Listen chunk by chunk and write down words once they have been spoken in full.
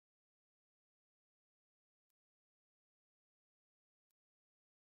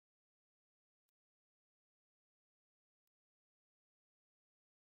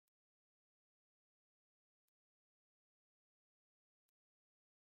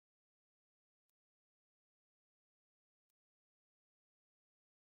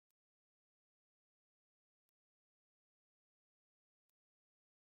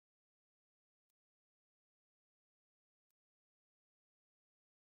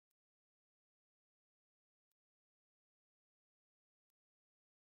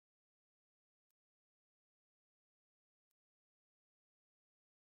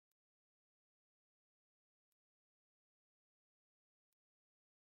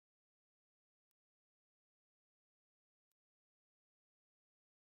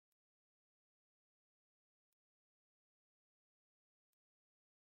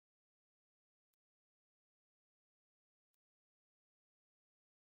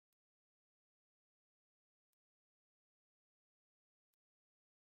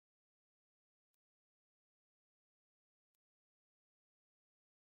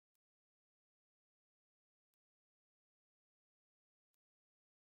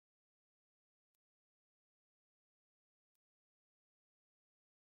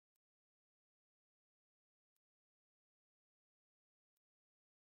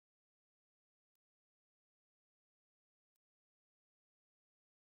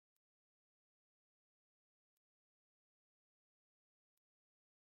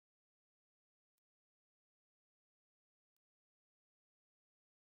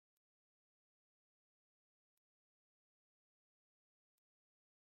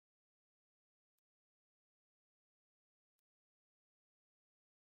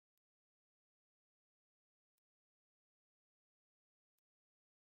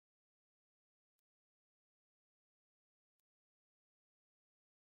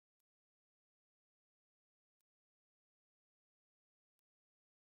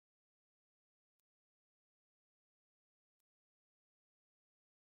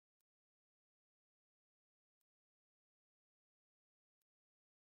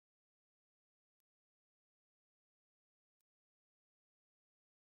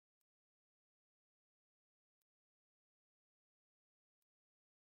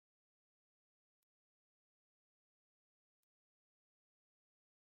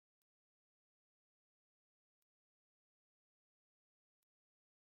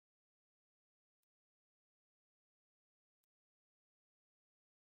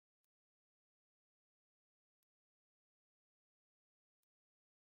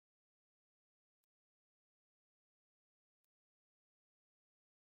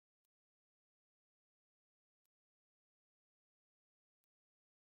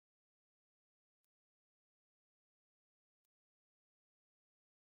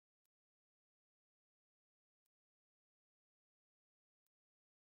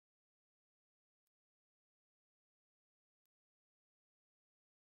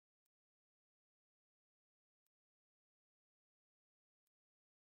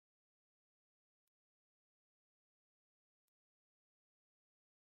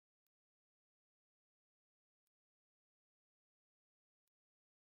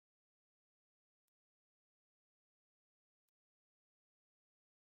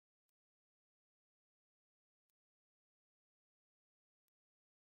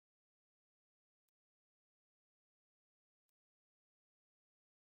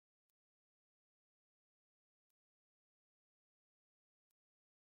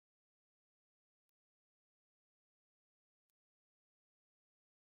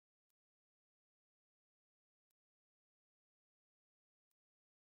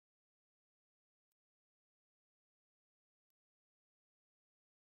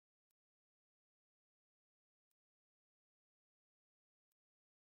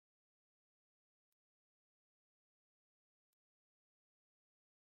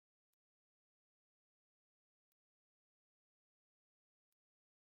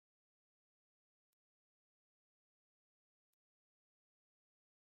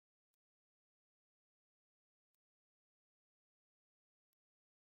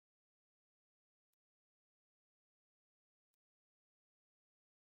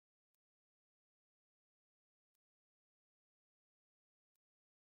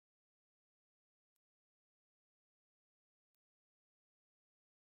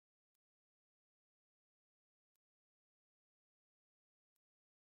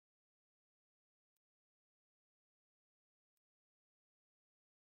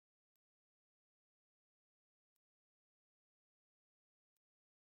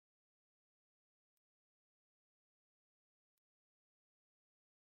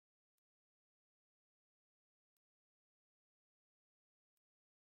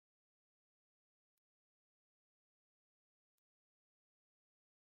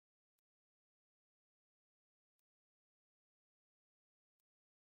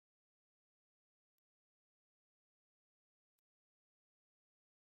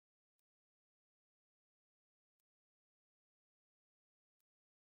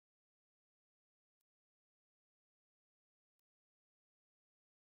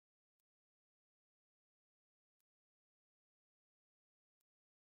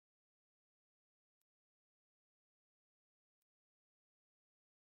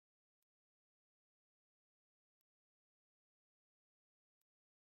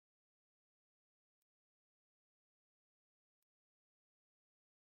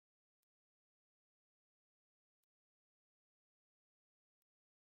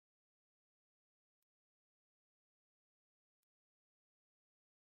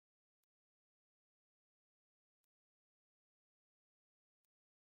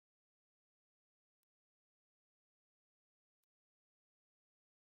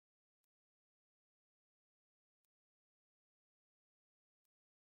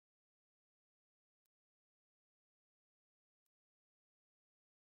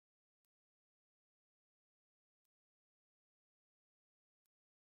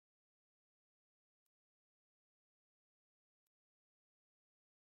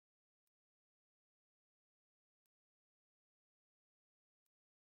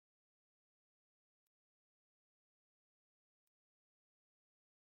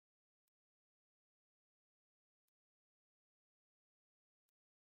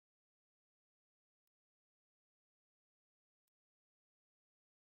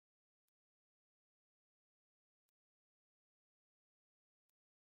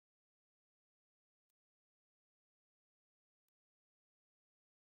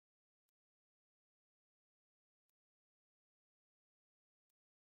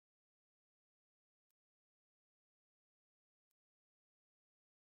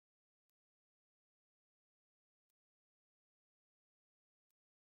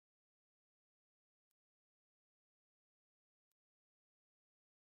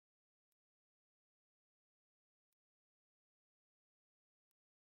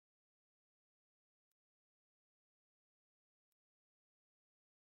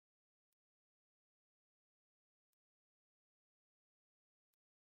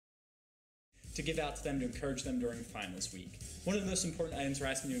to give out to them to encourage them during finals week. One of the most important items we're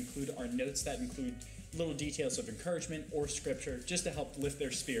asking you to include are notes that include little details of encouragement or scripture just to help lift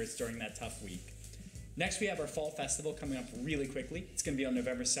their spirits during that tough week. Next, we have our Fall Festival coming up really quickly. It's going to be on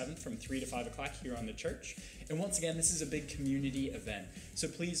November 7th from 3 to 5 o'clock here on the church. And once again, this is a big community event. So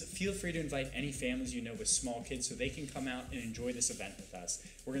please feel free to invite any families you know with small kids so they can come out and enjoy this event with us.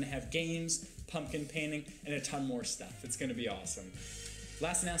 We're going to have games, pumpkin painting, and a ton more stuff. It's going to be awesome.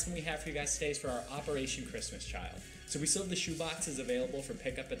 Last announcement we have for you guys today is for our Operation Christmas Child. So we still have the shoe boxes available for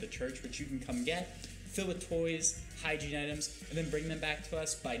pickup at the church, which you can come get, fill with toys, hygiene items, and then bring them back to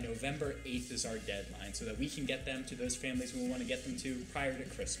us by November 8th is our deadline so that we can get them to those families we want to get them to prior to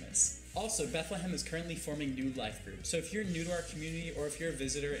Christmas. Also, Bethlehem is currently forming new life groups. So if you're new to our community or if you're a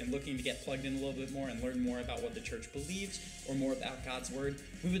visitor and looking to get plugged in a little bit more and learn more about what the church believes or more about God's Word,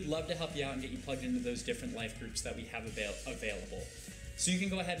 we would love to help you out and get you plugged into those different life groups that we have available. So you can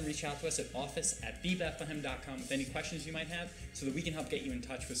go ahead and reach out to us at office@bbethlehem.com with any questions you might have so that we can help get you in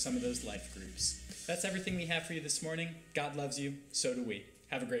touch with some of those life groups. That's everything we have for you this morning. God loves you. So do we.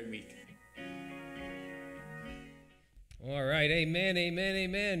 Have a great week. All right. Amen, amen,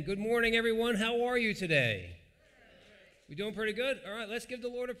 amen. Good morning, everyone. How are you today? We doing pretty good? All right. Let's give the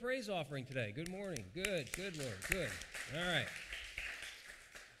Lord a praise offering today. Good morning. Good, Lord. Good. All right.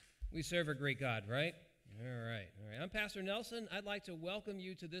 We serve a great God, right? All right. I'm Pastor Nelson. I'd like to welcome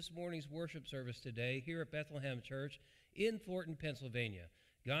you to this morning's worship service today here at Bethlehem Church in Thornton, Pennsylvania.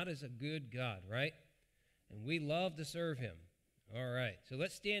 God is a good God, right? And we love to serve him. All right. So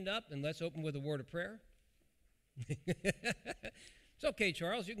let's stand up and let's open with a word of prayer. It's okay,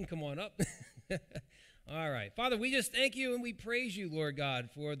 Charles. You can come on up. All right. Father, we just thank you and we praise you, Lord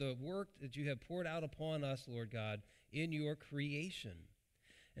God, for the work that you have poured out upon us, Lord God, in your creation.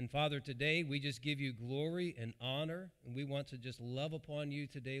 And Father, today we just give you glory and honor, and we want to just love upon you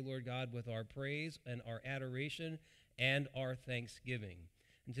today, Lord God, with our praise and our adoration and our thanksgiving.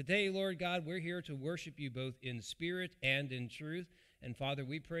 And today, Lord God, we're here to worship you both in spirit and in truth. And Father,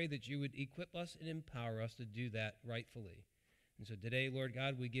 we pray that you would equip us and empower us to do that rightfully. And so today, Lord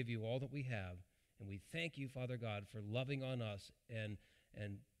God, we give you all that we have, and we thank you, Father God, for loving on us and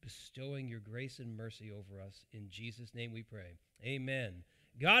bestowing your grace and mercy over us. In Jesus' name we pray. Amen.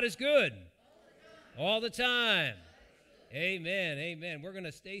 God is good all the time. Amen, amen. We're going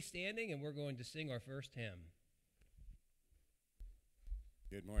to stay standing, and we're going to sing our first hymn.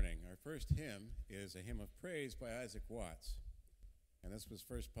 Good morning. Our first hymn is a hymn of praise by Isaac Watts. And this was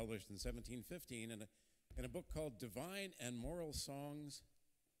first published in 1715 in a book called Divine and Moral Songs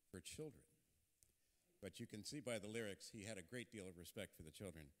for Children. But you can see by the lyrics, he had a great deal of respect for the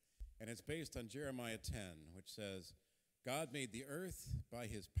children. And it's based on Jeremiah 10, which says, God made the earth by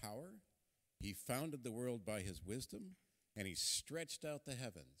his power, he founded the world by his wisdom, and he stretched out the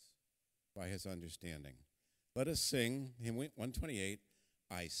heavens by his understanding. Let us sing hymn 128,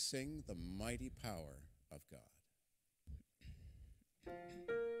 I sing the mighty power of God.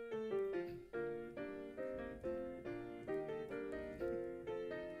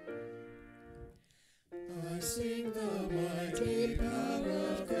 I sing the mighty power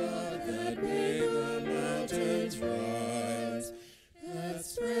of God that made the mountains rise, that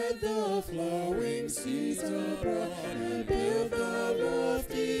spread the flowing seas abroad and built the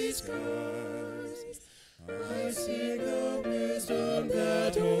lofty skies. I sing the wisdom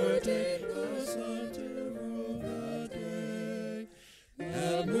that ordained the sun to rule the day.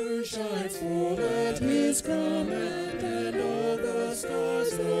 The moon shines full at his command, and all the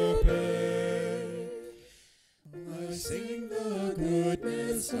stars obey. I sing the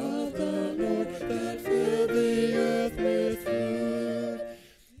goodness of the Lord that filled the earth with good.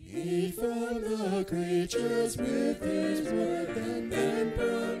 He formed the creatures with his word and then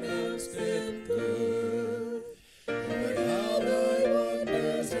pronounced them good. But how thy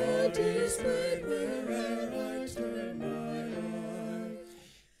wonders are displayed where'er I turn my eye.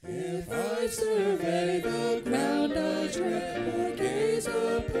 If I survey the ground I tread or gaze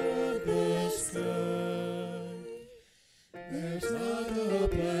upon the sky, there's not a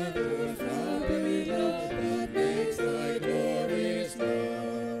plant far below that makes thy glories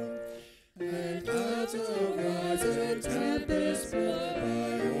known. And clouds arise and tempests blow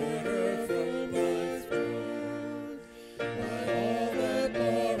by order from thy throne. By all that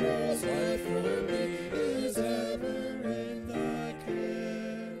borrows life from thee is ever in thy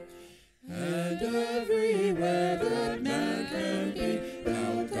care. And everywhere that man can be,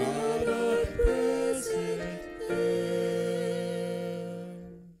 thou God art present there.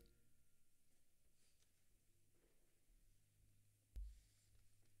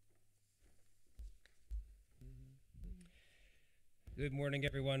 Good morning,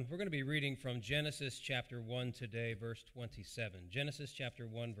 everyone. We're going to be reading from Genesis chapter 1 today, verse 27. Genesis chapter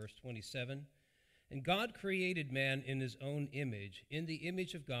 1, verse 27. And God created man in his own image. In the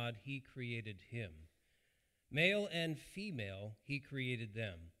image of God, he created him. Male and female, he created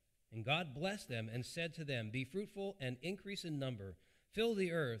them. And God blessed them and said to them, Be fruitful and increase in number. Fill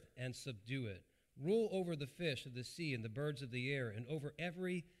the earth and subdue it. Rule over the fish of the sea and the birds of the air and over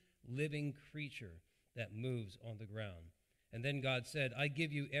every living creature that moves on the ground. And then God said, I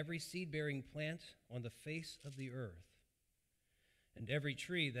give you every seed-bearing plant on the face of the earth, and every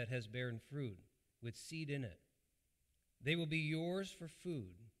tree that has borne fruit with seed in it. They will be yours for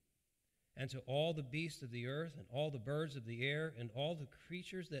food, and to all the beasts of the earth, and all the birds of the air, and all the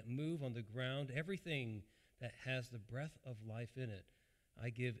creatures that move on the ground, everything that has the breath of life in it, I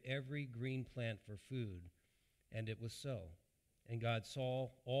give every green plant for food. And it was so. And God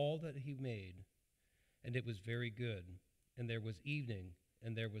saw all that he made, and it was very good. And there was evening,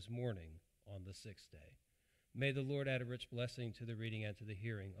 and there was morning on the sixth day. May the Lord add a rich blessing to the reading and to the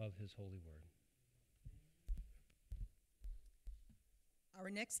hearing of his holy word. Our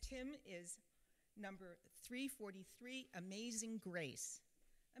next hymn is number 343, Amazing Grace.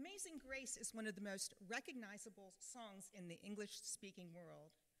 Amazing Grace is one of the most recognizable songs in the English-speaking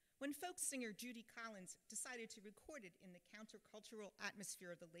world. When folk singer Judy Collins decided to record it in the countercultural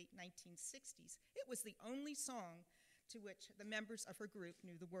atmosphere of the late 1960s, it was the only song to which the members of her group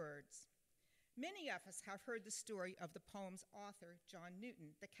knew the words. Many of us have heard the story of the poem's author, John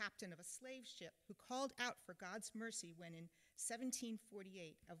Newton, the captain of a slave ship who called out for God's mercy when in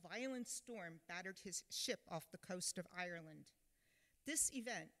 1748 a violent storm battered his ship off the coast of Ireland. This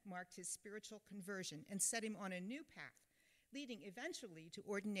event marked his spiritual conversion and set him on a new path, leading eventually to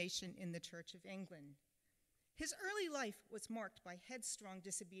ordination in the Church of England. His early life was marked by headstrong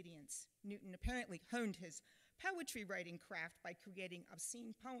disobedience. Newton apparently honed his poetry writing craft by creating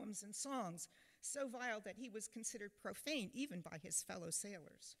obscene poems and songs so vile that he was considered profane even by his fellow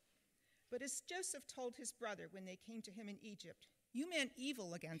sailors. But as Joseph told his brother when they came to him in Egypt, "You meant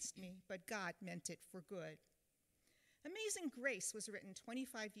evil against me, but God meant it for good." Amazing Grace was written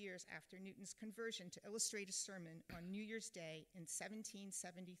 25 years after Newton's conversion to illustrate a sermon on New Year's Day in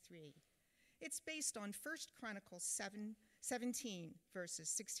 1773. It's based on 1 Chronicles 17, verses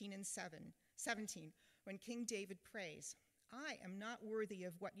 16 and 17, when King David prays, "I am not worthy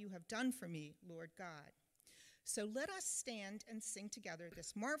of what you have done for me, Lord God." So let us stand and sing together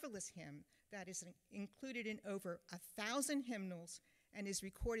this marvelous hymn that is included in over 1,000 hymnals and is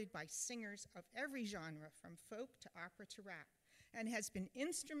recorded by singers of every genre, from folk to opera to rap, and has been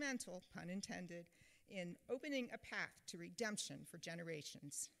instrumental, pun intended, in opening a path to redemption for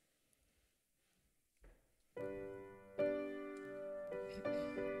generations.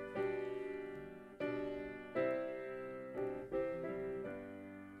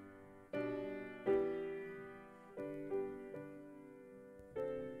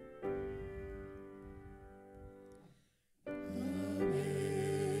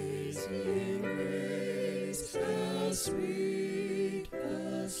 Amazing grace, how sweet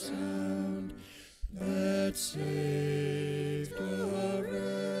the sound that saved a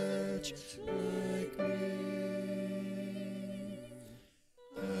wretch like me.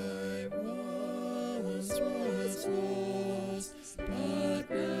 I once was lost, but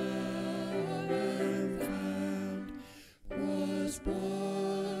now am found, was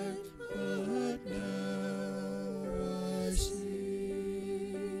blind, but now I see.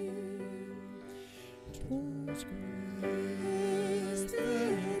 'Twas grace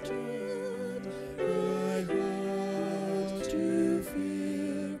that taught my heart to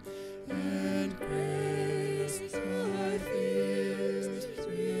fear, and grace my fears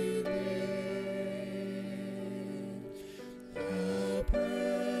relieved. How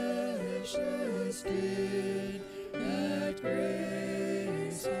precious did that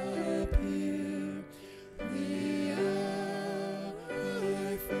grace appear the hour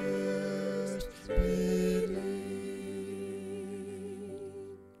I first believed.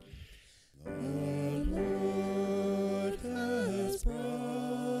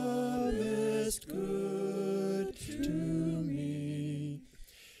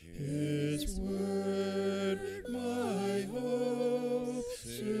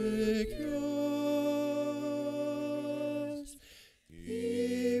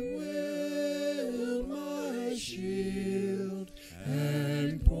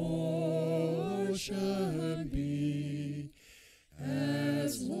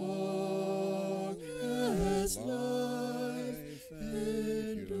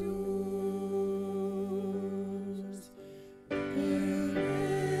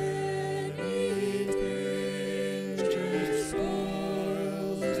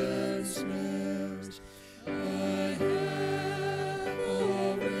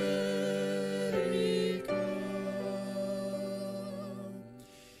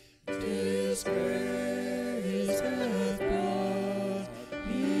 His grace hath brought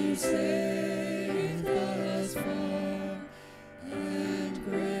me safe thus far, and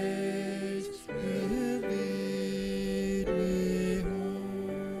grace will lead me home.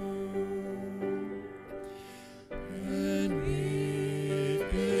 And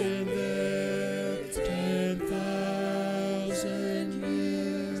we've been there 10,000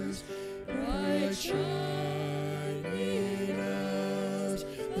 years, bright shining as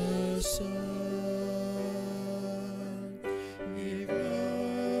the sun. We've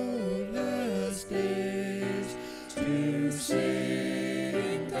countless days to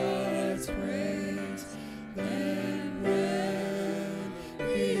sing God's praise. Then when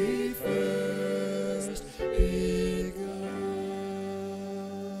we first begun.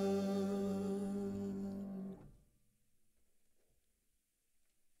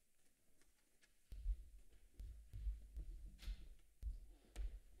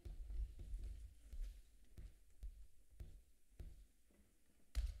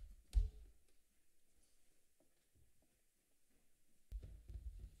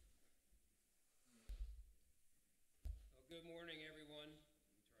 Well, good morning, everyone. Let me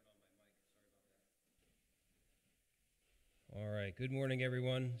turn on my mic. Sorry about that. All right. Good morning,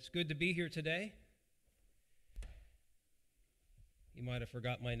 everyone. It's good to be here today. You might have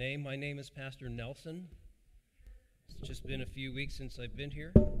forgot my name. My name is Pastor Nelson. It's just been a few weeks since I've been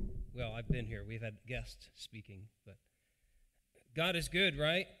here. Well, I've been here. We've had guests speaking, but God is good,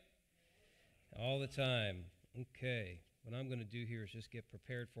 right? All the time. Okay. What I'm going to do here is just get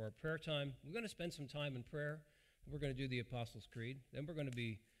prepared for our prayer time. We're going to spend some time in prayer. We're going to do the Apostles' Creed. Then we're going to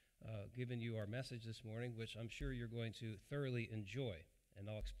be giving you our message this morning, which I'm sure you're going to thoroughly enjoy. And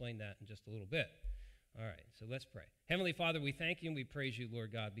I'll explain that in just a little bit. All right, so let's pray. Heavenly Father, we thank you and we praise you,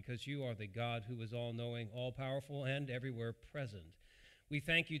 Lord God, because you are the God who is all-knowing, all-powerful, and everywhere present. We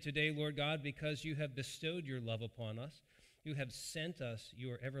thank you today, Lord God, because you have bestowed your love upon us. You have sent us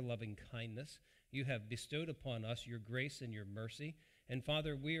your ever-loving kindness. You have bestowed upon us your grace and your mercy. And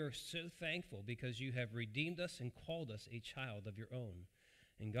Father, we are so thankful because you have redeemed us and called us a child of your own.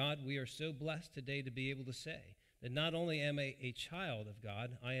 And God, we are so blessed today to be able to say that not only am I a child of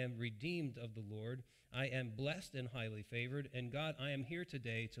God, I am redeemed of the Lord, I am blessed and highly favored, and God, I am here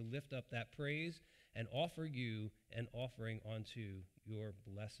today to lift up that praise and offer you an offering unto your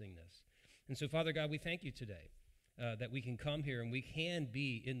blessingness. And so, Father God, we thank you today that we can come here and we can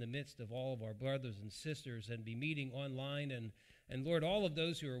be in the midst of all of our brothers and sisters and be meeting online. And Lord, all of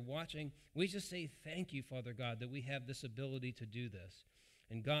those who are watching, we just say thank you, Father God, that we have this ability to do this.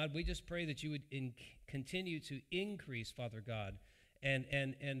 And God, we just pray that you would continue to increase, Father God,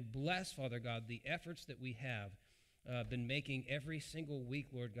 and bless, Father God, the efforts that we have been making every single week,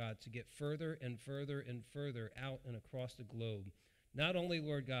 Lord God, to get further and further and further out and across the globe. Not only,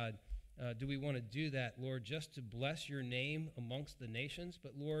 Lord God, do we want to do that, Lord, just to bless your name amongst the nations,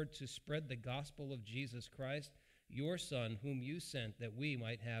 but, Lord, to spread the gospel of Jesus Christ, your Son, whom you sent, that we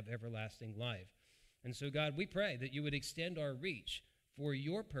might have everlasting life. And so, God, we pray that you would extend our reach for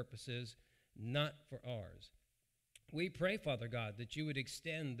your purposes, not for ours. We pray, Father God, that you would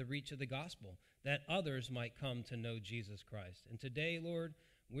extend the reach of the gospel, that others might come to know Jesus Christ. And today, Lord,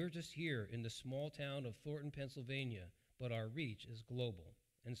 we're just here in the small town of Thornton, Pennsylvania, but our reach is global.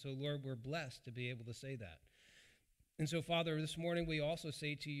 And so, Lord, we're blessed to be able to say that. And so, Father, this morning we also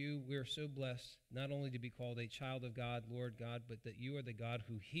say to you, we're so blessed not only to be called a child of God, Lord God, but that you are the God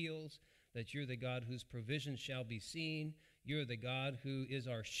who heals, that you're the God whose provision shall be seen. You're the God who is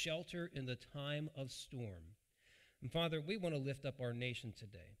our shelter in the time of storm. And Father, we want to lift up our nation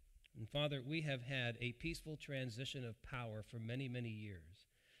today. And Father, we have had a peaceful transition of power for many, many years.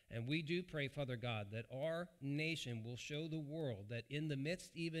 And we do pray, Father God, that our nation will show the world that in the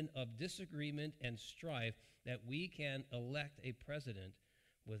midst even of disagreement and strife, that we can elect a president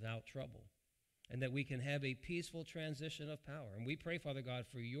without trouble, and that we can have a peaceful transition of power. And we pray, Father God,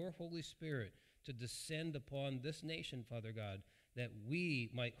 for your Holy Spirit to descend upon this nation, Father God, that we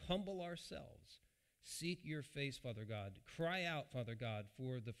might humble ourselves, seek your face, Father God, cry out, Father God,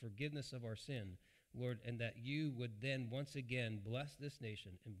 for the forgiveness of our sin, Lord, and that you would then once again bless this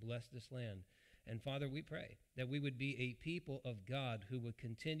nation and bless this land. And Father, we pray that we would be a people of God who would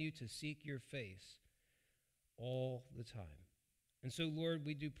continue to seek your face all the time. And so, Lord,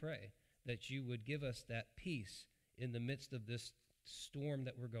 we do pray that you would give us that peace in the midst of this storm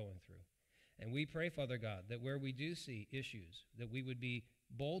that we're going through. And we pray, Father God, that where we do see issues, that we would be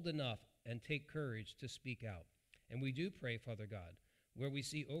bold enough and take courage to speak out. And we do pray, Father God, where we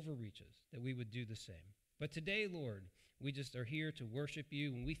see overreaches, that we would do the same. But today, Lord, We just are here to worship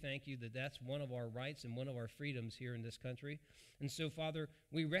you, and we thank you that that's one of our rights and one of our freedoms here in this country. And so, Father,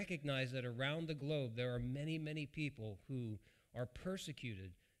 we recognize that around the globe there are many, many people who are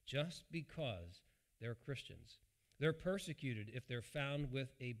persecuted just because they're Christians. They're persecuted if they're found with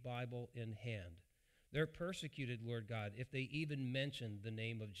a Bible in hand. They're persecuted, Lord God, if they even mention the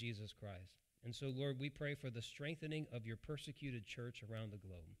name of Jesus Christ. And so, Lord, we pray for the strengthening of your persecuted church around the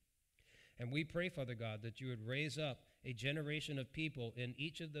globe. And we pray, Father God, that you would raise up a generation of people in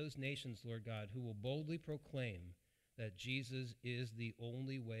each of those nations, Lord God, who will boldly proclaim that Jesus is the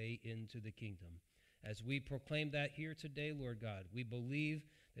only way into the kingdom. As we proclaim that here today, Lord God, we believe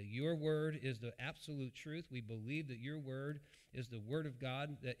that your word is the absolute truth. We believe that your word is the word of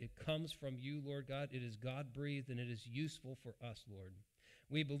God, that it comes from you, Lord God. It is God-breathed, and it is useful for us, Lord.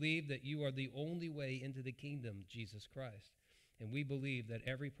 We believe that you are the only way into the kingdom, Jesus Christ. And we believe that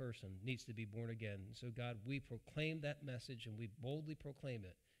every person needs to be born again. So, God, we proclaim that message, and we boldly proclaim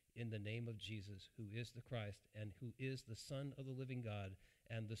it in the name of Jesus, who is the Christ and who is the Son of the living God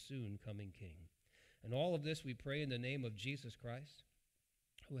and the soon-coming King. And all of this we pray in the name of Jesus Christ,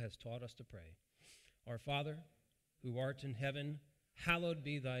 who has taught us to pray. Our Father, who art in heaven, hallowed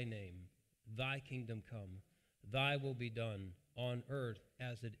be thy name. Thy kingdom come. Thy will be done on earth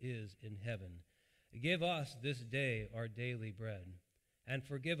as it is in heaven. Give us this day our daily bread, and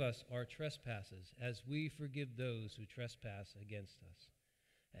forgive us our trespasses, as we forgive those who trespass against us.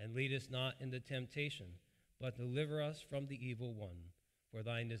 And lead us not into temptation, but deliver us from the evil one. For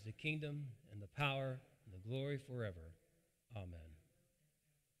thine is the kingdom, and the power, and the glory forever. Amen.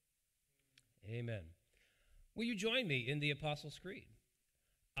 Amen. Will you join me in the Apostles' Creed?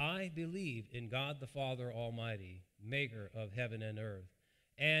 I believe in God the Father Almighty, maker of heaven and earth,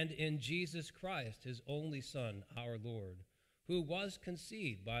 and in Jesus Christ, his only Son, our Lord, who was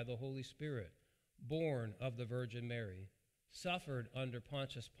conceived by the Holy Spirit, born of the Virgin Mary, suffered under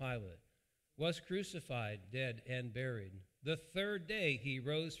Pontius Pilate, was crucified, dead, and buried. The third day he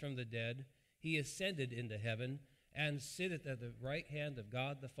rose from the dead. He ascended into heaven, and sitteth at the right hand of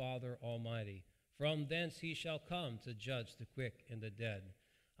God the Father Almighty. From thence he shall come to judge the quick and the dead.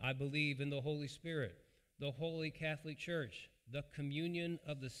 I believe in the Holy Spirit, the holy Catholic Church, the communion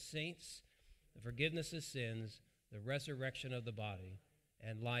of the saints, the forgiveness of sins, the resurrection of the body,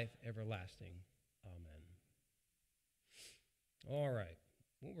 and life everlasting. Amen. All right.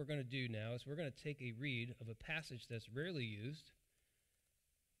 What we're going to do now is we're going to take a read of a passage that's rarely used,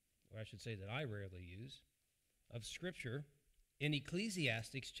 or I should say that I rarely use, of Scripture in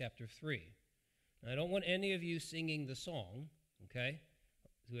Ecclesiastes chapter 3. Now, I don't want any of you singing the song, okay?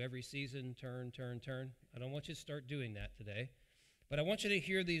 To every season, turn, turn, turn. I don't want you to start doing that today. But I want you to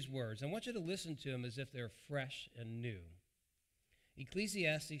hear these words. I want you to listen to them as if they're fresh and new.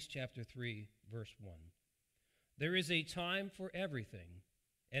 Ecclesiastes chapter 3, verse 1. There is a time for everything,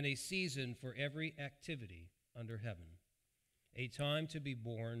 and a season for every activity under heaven. A time to be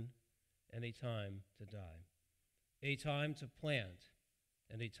born, and a time to die. A time to plant,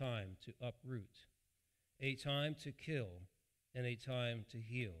 and a time to uproot. A time to kill, and a time to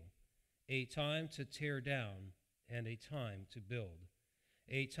heal. A time to tear down, and a time to build.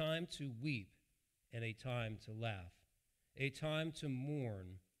 A time to weep, and a time to laugh. A time to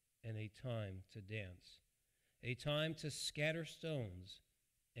mourn, and a time to dance. A time to scatter stones,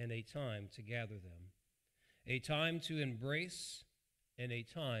 and a time to gather them. A time to embrace, and a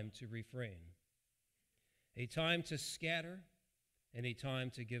time to refrain. A time to scatter, and a time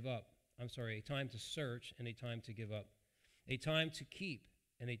to give up. A time to search, and a time to give up. A time to keep,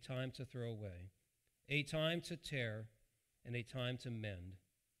 and a time to throw away. A time to tear, and a time to mend.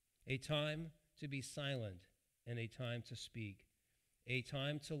 A time to be silent, and a time to speak. A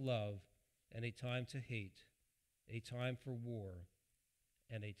time to love, and a time to hate. A time for war,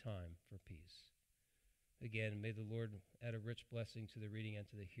 and a time for peace. Again, may the Lord add a rich blessing to the reading and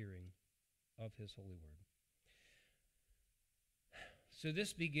to the hearing of his holy word. So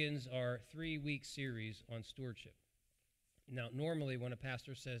this begins our 3-week series on stewardship. Now, normally when a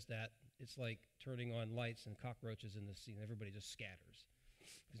pastor says that, it's like turning on lights and cockroaches in the scene. Everybody just scatters.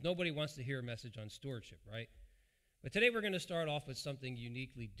 Because nobody wants to hear a message on stewardship, right? But today we're going to start off with something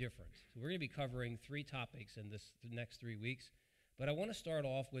uniquely different. So we're going to be covering 3 topics in the next 3 weeks. But I want to start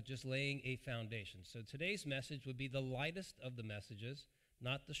off with just laying a foundation. So today's message would be the lightest of the messages,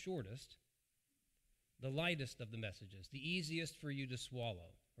 not the shortest. The lightest of the messages, the easiest for you to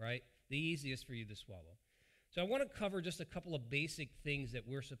swallow, right? The easiest for you to swallow. So I want to cover just a couple of basic things that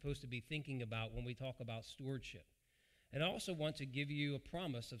we're supposed to be thinking about when we talk about stewardship. And I also want to give you a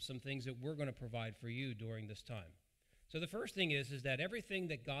promise of some things that we're going to provide for you during this time. So the first thing is that everything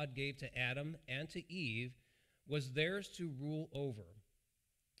that God gave to Adam and to Eve was theirs to rule over.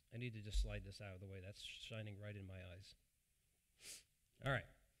 I need to just slide this out of the way. That's shining right in my eyes. All right.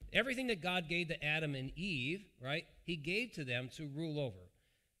 Everything that God gave to Adam and Eve, right, he gave to them to rule over.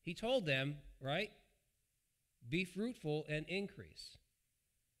 He told them, right, be fruitful and increase.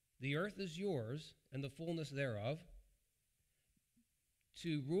 The earth is yours and the fullness thereof,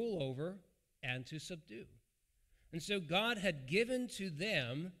 to rule over and to subdue. And so God had given to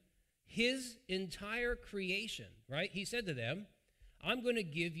them his entire creation, right? He said to them, I'm going to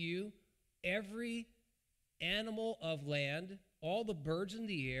give you every animal of land, all the birds in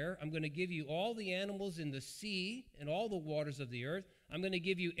the air. I'm going to give you all the animals in the sea and all the waters of the earth. I'm going to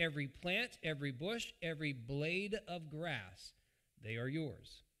give you every plant, every bush, every blade of grass. They are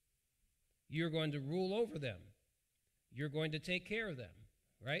yours. You're going to rule over them. You're going to take care of them,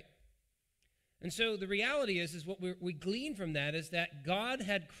 right? And so the reality is what we glean from that is that God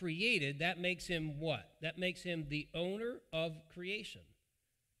had created. That makes him what? That makes him the owner of creation.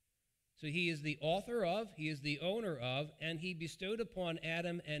 So he is the author of, he is the owner of, and he bestowed upon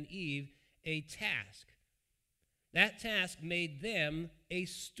Adam and Eve a task. That task made them a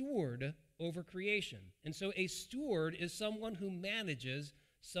steward over creation. And so a steward is someone who manages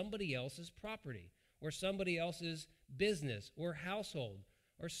somebody else's property or somebody else's business or household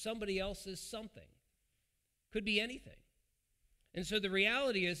or somebody else's something. Could be anything. And so the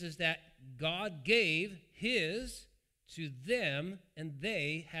reality is that God gave his to them, and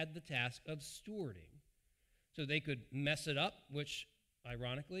they had the task of stewarding. So they could mess it up, which,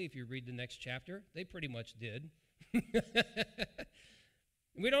 ironically, if you read the next chapter, they pretty much did.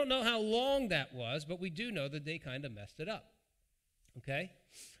 We don't know how long that was, but we do know that they kind of messed it up. Okay?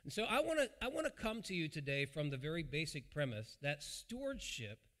 And so I want to come to you today from the very basic premise that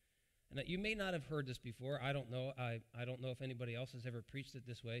stewardship, and that you may not have heard this before. I don't know. I don't know if anybody else has ever preached it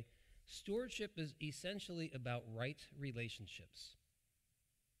this way. Stewardship is essentially about right relationships.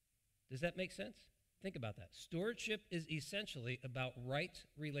 Does that make sense? Think about that. Stewardship is essentially about right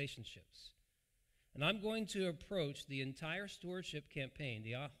relationships. And I'm going to approach the entire stewardship campaign,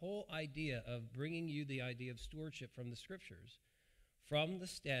 the whole idea of bringing you the idea of stewardship from the scriptures, from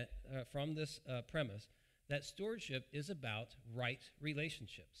this premise that stewardship is about right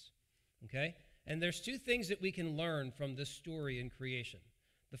relationships. Okay? And there's two things that we can learn from this story in creation.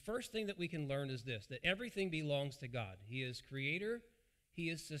 The first thing that we can learn is this, that everything belongs to God. He is creator, he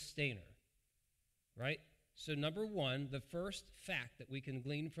is sustainer, right? So number one, the first fact that we can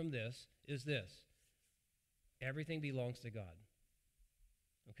glean from this is this: everything belongs to God,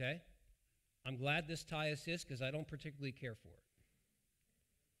 okay? I'm glad this tie is his because I don't particularly care for it.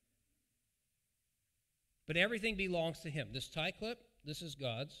 But everything belongs to him. This tie clip, this is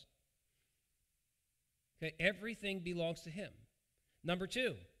God's. Okay, everything belongs to him. Number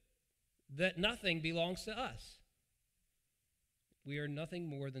two, that nothing belongs to us. We are nothing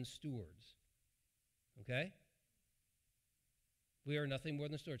more than stewards. Okay? We are nothing more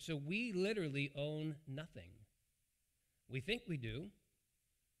than stewards. So we literally own nothing. We think we do.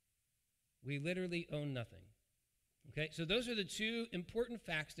 We literally own nothing. Okay? So those are the two important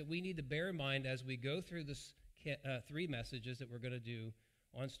facts that we need to bear in mind as we go through this three messages that we're going to do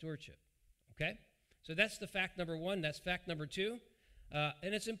on stewardship. Okay? So that's the fact number one. That's fact number two.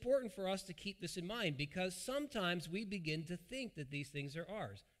 And it's important for us to keep this in mind because sometimes we begin to think that these things are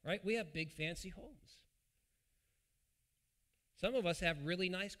ours, right? We have big fancy homes. Some of us have really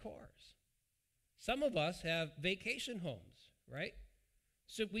nice cars. Some of us have vacation homes, right?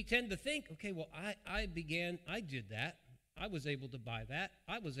 So we tend to think, okay, well, I did that. I was able to buy that.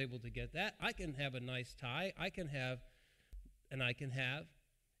 I was able to get that. I can have a nice tie. I can have, and I can have,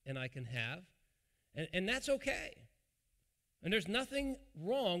 and I can have. And that's okay. And there's nothing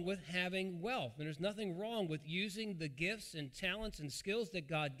wrong with having wealth. And there's nothing wrong with using the gifts and talents and skills that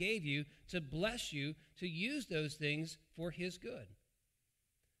God gave you to bless you, to use those things for his good.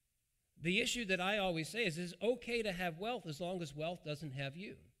 The issue that I always say is it's okay to have wealth as long as wealth doesn't have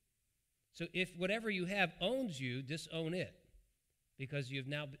you. So if whatever you have owns you, disown it because you've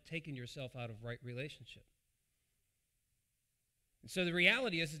now taken yourself out of right relationship. And so the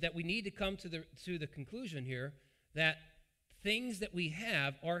reality is that we need to come to the conclusion here that things that we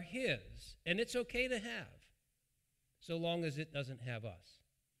have are his, and it's okay to have, so long as it doesn't have us.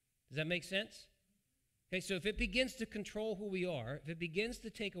 Does that make sense? Okay, so if it begins to control who we are, if it begins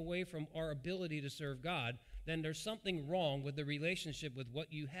to take away from our ability to serve God, then there's something wrong with the relationship with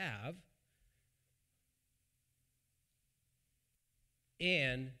what you have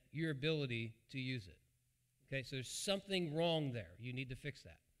and your ability to use it. Okay, so there's something wrong there. You need to fix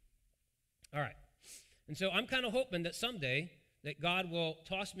that. All right. And so I'm kind of hoping that someday that God will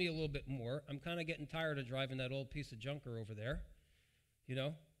toss me a little bit more. I'm kind of getting tired of driving that old piece of junker over there. You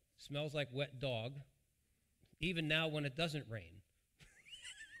know, smells like wet dog, even now when it doesn't rain.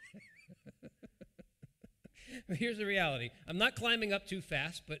 But here's the reality. I'm not climbing up too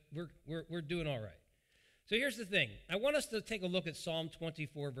fast, but we're doing all right. So here's the thing. I want us to take a look at Psalm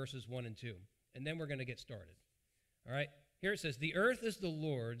 24, verses 1 and 2, and then we're going to get started. All right? Here it says, "The earth is the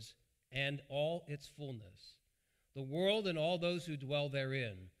Lord's and all its fullness, the world and all those who dwell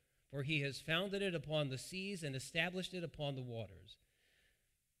therein, for he has founded it upon the seas and established it upon the waters."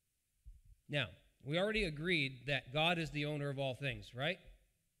 Now, we already agreed that God is the owner of all things, right?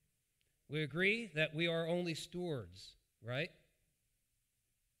 We agree that we are only stewards, right?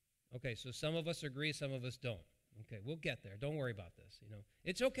 Okay, so some of us agree, some of us don't. Okay, we'll get there. Don't worry about this.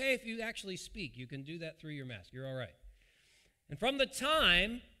 It's okay if you actually speak. You can do that through your mask. You're all right. And from the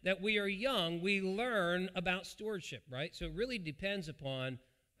time that we are young, we learn about stewardship, right? So it really depends upon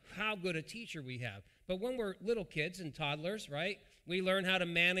how good a teacher we have. But when we're little kids and toddlers, right, we learn how to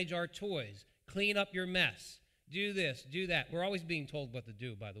manage our toys, clean up your mess, do this, do that. We're always being told what to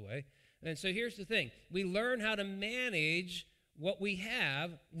do, by the way. And so here's the thing. We learn how to manage what we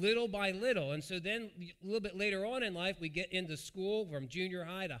have little by little. And so then a little bit later on in life, we get into school from junior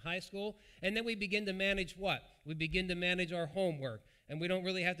high to high school, and then we begin to manage what? We begin to manage our homework, and we don't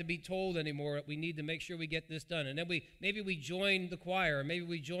really have to be told anymore that we need to make sure we get this done. And then maybe we join the choir, or maybe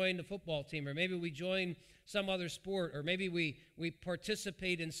we join the football team, or maybe we join some other sport, or maybe we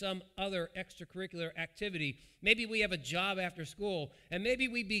participate in some other extracurricular activity. Maybe we have a job after school, and maybe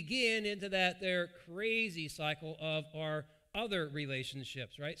we begin into that there crazy cycle of our other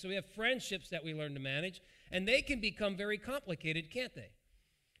relationships, right? So we have friendships that we learn to manage, and they can become very complicated, can't they?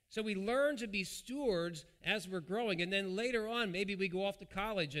 So we learn to be stewards as we're growing, and then later on, maybe we go off to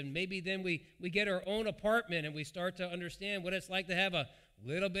college, and maybe then we get our own apartment, and we start to understand what it's like to have a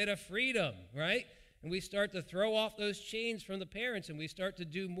little bit of freedom, right? And we start to throw off those chains from the parents, and we start to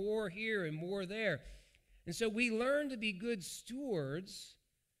do more here and more there. And so we learn to be good stewards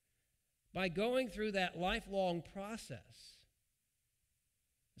by going through that lifelong process.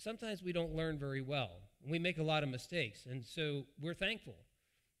 Sometimes we don't learn very well. We make a lot of mistakes, and so we're thankful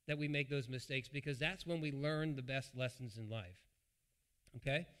that we make those mistakes, because that's when we learn the best lessons in life.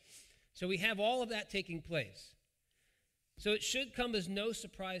 Okay? So we have all of that taking place. So it should come as no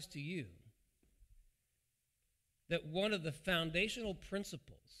surprise to you that one of the foundational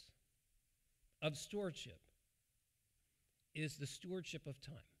principles of stewardship is the stewardship of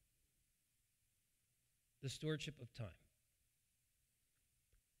time. The stewardship of time.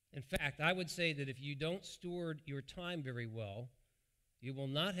 In fact, I would say that if you don't steward your time very well, you will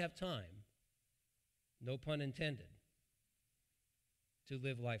not have time, no pun intended, to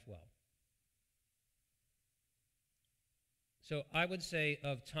live life well. So I would say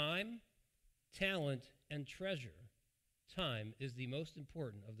of time, talent, and treasure, time is the most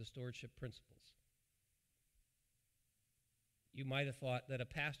important of the stewardship principles. You might have thought that a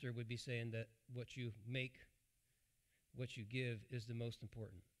pastor would be saying that what you make, what you give is the most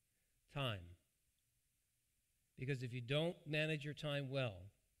important. Time. Because if you don't manage your time well,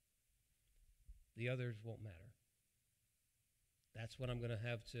 the others won't matter. That's what I'm going to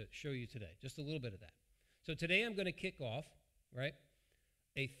have to show you today, just a little bit of that. So today I'm going to kick off, right,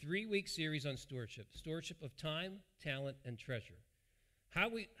 a 3-week series on stewardship of time, talent, and treasure. How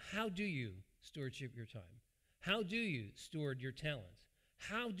do you stewardship your time? How do you steward your talents?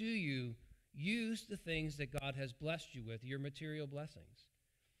 How do you use the things that God has blessed you with, your material blessings?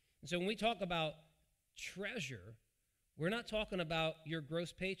 And so when we talk about treasure, we're not talking about your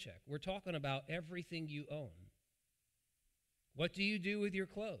gross paycheck. We're talking about everything you own. What do you do with your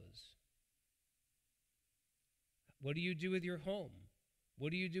clothes? What do you do with your home? What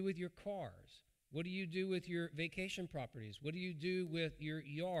do you do with your cars? What do you do with your vacation properties? What do you do with your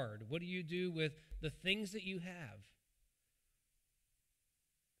yard? What do you do with the things that you have?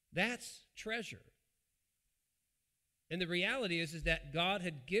 That's treasure. And the reality is that God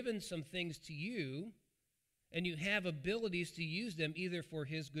had given some things to you, and you have abilities to use them either for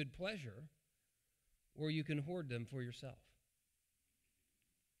his good pleasure, or you can hoard them for yourself.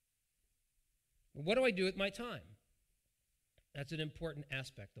 What do I do with my time? That's an important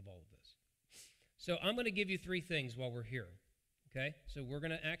aspect of all of this. So I'm going to give you 3 things while we're here, okay? So we're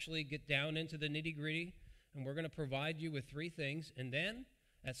going to actually get down into the nitty-gritty, and we're going to provide you with 3 things, and then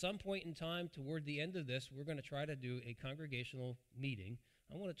at some point in time toward the end of this, we're going to try to do a congregational meeting.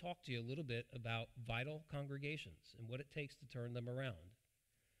 I want to talk to you a little bit about vital congregations and what it takes to turn them around.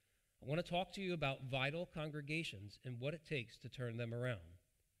 I want to talk to you about vital congregations and what it takes to turn them around.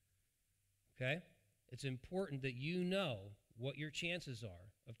 Okay? It's important that you know what your chances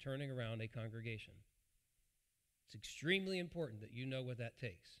are of turning around a congregation. It's extremely important that you know what that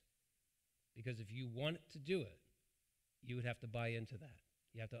takes. Because if you want to do it, you would have to buy into that.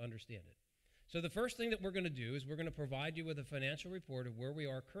 You have to understand it. So the first thing that we're going to do is we're going to provide you with a financial report of where we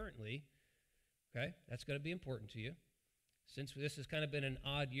are currently. Okay? That's going to be important to you. Since this has kind of been an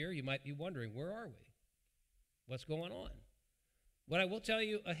odd year, you might be wondering, where are we? What's going on? What I will tell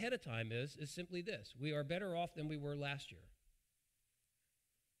you ahead of time is simply this. We are better off than we were last year.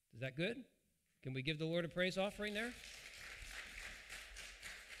 Is that good? Can we give the Lord a praise offering there?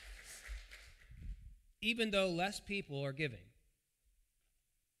 Even though less people are giving.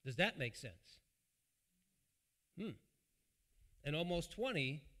 Does that make sense? And almost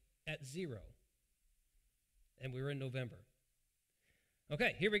 20 at 0. And we're in November.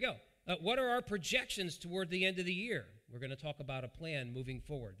 Okay, here we go. What are our projections toward the end of the year? We're going to talk about a plan moving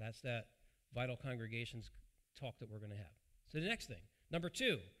forward. That's that Vital Congregations talk that we're going to have. So the next thing, number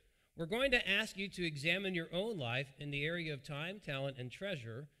 2, we're going to ask you to examine your own life in the area of time, talent, and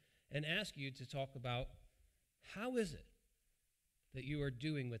treasure, and ask you to talk about how is it that you are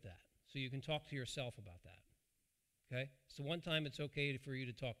doing with that, so you can talk to yourself about that. Okay? So one time it's okay for you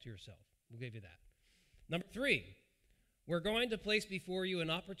to talk to yourself. We'll give you that. Number 3, we're going to place before you an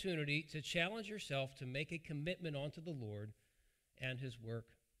opportunity to challenge yourself to make a commitment onto the Lord and his work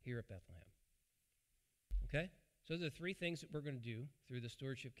here at Bethlehem. Okay? So there are 3 things that we're going to do through the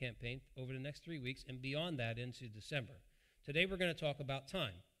stewardship campaign over the next 3 weeks and beyond that into December. Today we're going to talk about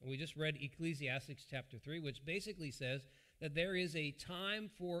time. And we just read Ecclesiastes chapter 3, which basically says that there is a time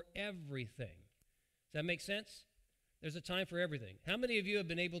for everything. Does that make sense? There's a time for everything. How many of you have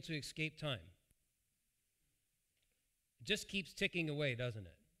been able to escape time? It just keeps ticking away, doesn't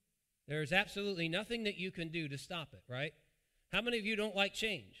it? There's absolutely nothing that you can do to stop it, right? How many of you don't like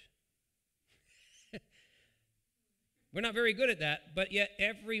change? We're not very good at that, but yet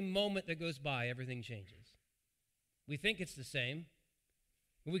every moment that goes by, everything changes. We think it's the same,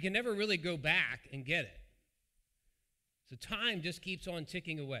 but we can never really go back and get it. So time just keeps on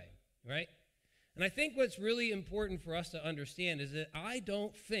ticking away, right? And I think what's really important for us to understand is that I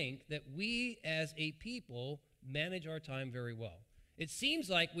don't think that we as a people manage our time very well. It seems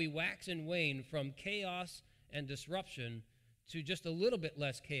like we wax and wane from chaos and disruption to just a little bit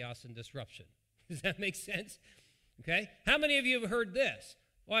less chaos and disruption. Does that make sense? Okay? How many of you have heard this?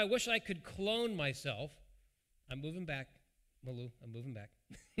 Oh, I wish I could clone myself. I'm moving back, Malou. I'm moving back.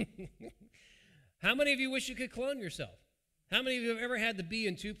 How many of you wish you could clone yourself? How many of you have ever had to be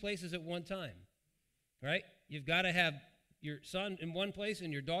in 2 places at one time? Right? You've got to have your son in one place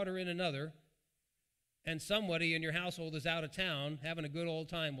and your daughter in another, and somebody in your household is out of town having a good old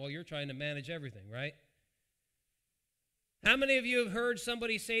time while you're trying to manage everything, right? How many of you have heard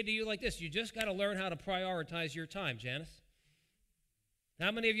somebody say to you like this, you just got to learn how to prioritize your time, Janice?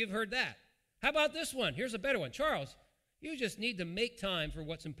 How many of you have heard that? How about this one? Here's a better one. Charles, you just need to make time for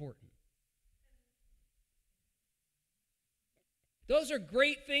what's important. Those are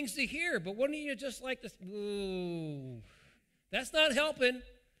great things to hear, but wouldn't you just like to, ooh, that's not helping.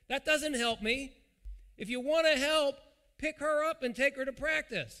 That doesn't help me. If you want to help, pick her up and take her to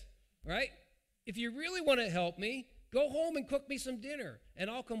practice, right? If you really want to help me, go home and cook me some dinner, and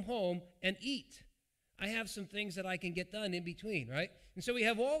I'll come home and eat. I have some things that I can get done in between, right? And so we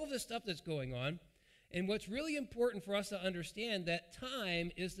have all of this stuff that's going on, and what's really important for us to understand that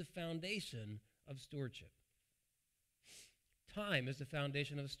time is the foundation of stewardship. Time is the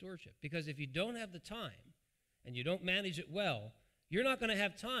foundation of stewardship, because if you don't have the time and you don't manage it well, you're not going to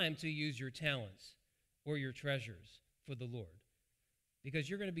have time to use your talents or your treasures for the Lord, because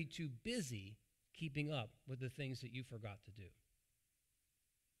you're going to be too busy keeping up with the things that you forgot to do.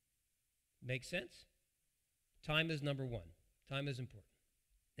 Make sense? Time is number 1. Time is important.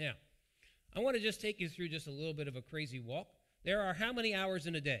 Now, I want to just take you through just a little bit of a crazy walk. There are how many hours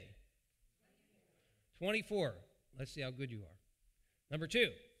in a day? 24. Let's see how good you are. Number 2,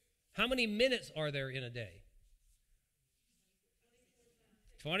 how many minutes are there in a day?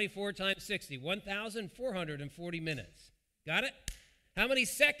 24 times 60, 1,440 minutes. Got it? How many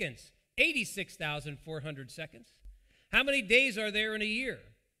seconds? 86,400 seconds. How many days are there in a year?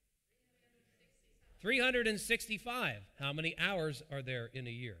 365. How many hours are there in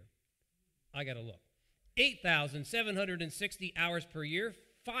a year? I got to look. 8,760 hours per year,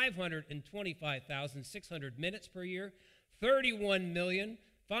 525,600 minutes per year,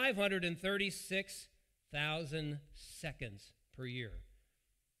 31,536,000 seconds per year.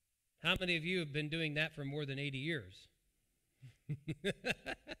 How many of you have been doing that for more than 80 years?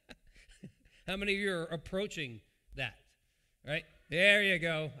 How many of you are approaching that? Right? There you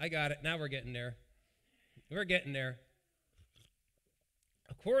go. I got it. Now we're getting there. We're getting there.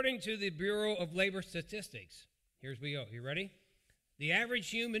 According to the Bureau of Labor Statistics, here's we go. You ready? The average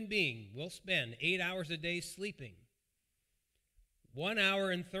human being will spend 8 hours a day sleeping, 1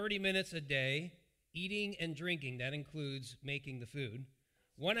 hour and 30 minutes a day eating and drinking. That includes making the food.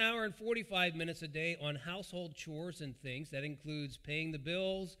 1 hour and 45 minutes a day on household chores and things. That includes paying the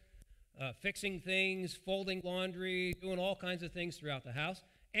bills, fixing things, folding laundry, doing all kinds of things throughout the house.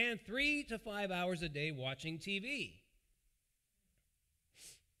 And 3 to 5 hours a day watching TV.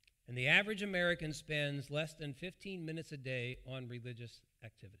 And the average American spends less than 15 minutes a day on religious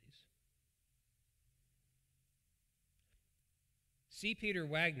activities. C. Peter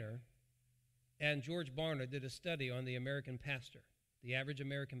Wagner and George Barna did a study on the American pastor. The average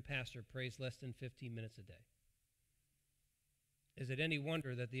American pastor prays less than 15 minutes a day. Is it any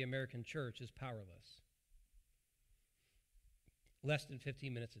wonder that the American church is powerless? Less than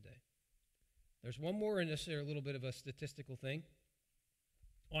 15 minutes a day. There's one more in this, a little bit of a statistical thing.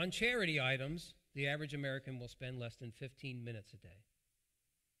 On charity items, the average American will spend less than 15 minutes a day.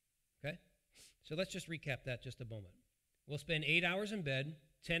 Okay? So let's just recap that just a moment. We'll spend 8 hours in bed,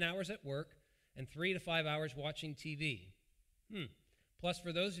 10 hours at work, and 3 to 5 hours watching TV. Plus,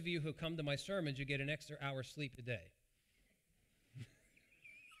 for those of you who come to my sermons, you get an extra hour sleep a day.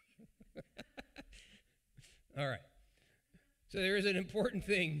 All right. So there is an important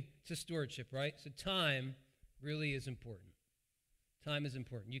thing to stewardship, right? So time really is important. Time is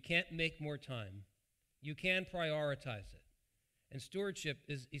important. You can't make more time. You can prioritize it. And stewardship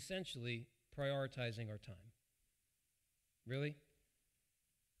is essentially prioritizing our time. Really?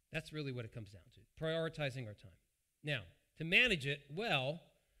 That's really what it comes down to. Prioritizing our time. Now, to manage it well,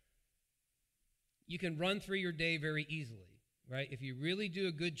 you can run through your day very easily, right? If you really do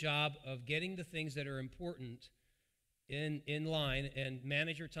a good job of getting the things that are important in line and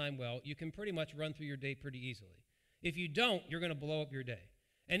manage your time well, you can pretty much run through your day pretty easily. If you don't, you're going to blow up your day.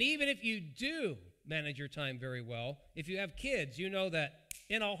 And even if you do manage your time very well, if you have kids, you know that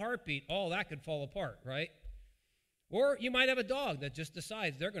in a heartbeat, all that could fall apart, right? Or you might have a dog that just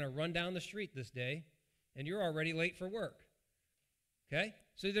decides they're going to run down the street this day, and you're already late for work. Okay?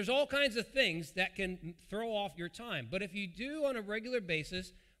 So there's all kinds of things that can throw off your time. But if you do on a regular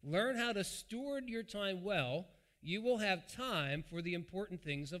basis learn how to steward your time well, you will have time for the important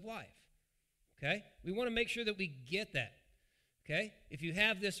things of life. Okay? We want to make sure that we get that. Okay? If you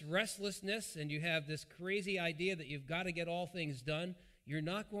have this restlessness and you have this crazy idea that you've got to get all things done, you're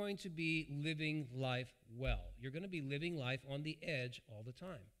not going to be living life well. You're going to be living life on the edge all the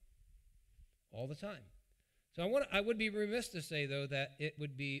time. All the time. So I would be remiss to say, though, that it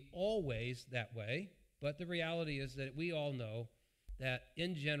would be always that way, but the reality is that we all know that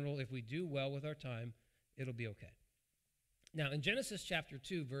in general, if we do well with our time, it'll be okay. Now, in Genesis chapter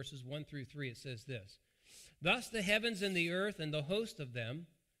 2, verses 1 through 3, it says this: "Thus the heavens and the earth and the host of them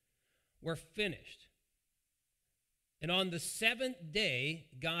were finished. And on the seventh day,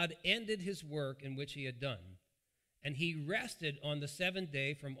 God ended his work in which he had done. And he rested on the seventh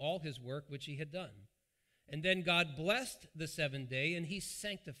day from all his work which he had done. And then God blessed the seventh day, and he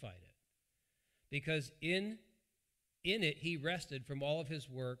sanctified it, because in it he rested from all of his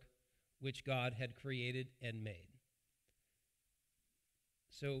work which God had created and made."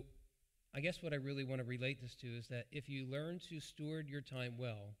 So I guess what I really want to relate this to is that if you learn to steward your time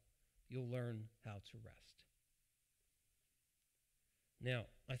well, you'll learn how to rest. Now,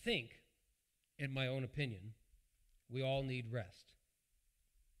 I think, in my own opinion, we all need rest.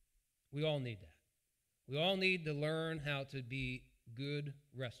 We all need that. We all need to learn how to be good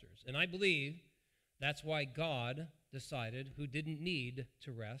resters. And I believe that's why God decided, who didn't need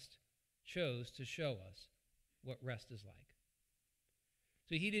to rest, chose to show us what rest is like.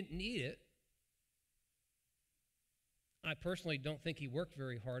 So he didn't need it. I personally don't think he worked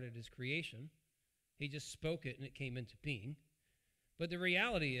very hard at his creation. He just spoke it and it came into being. But the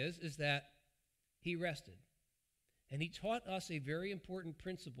reality is that he rested. And he taught us a very important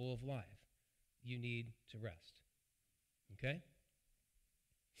principle of life. You need to rest. Okay?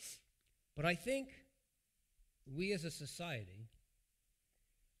 But I think we as a society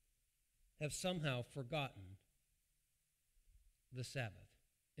have somehow forgotten the Sabbath.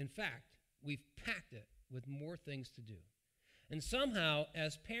 In fact, we've packed it with more things to do. And somehow,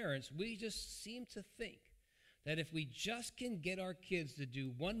 as parents, we just seem to think that if we just can get our kids to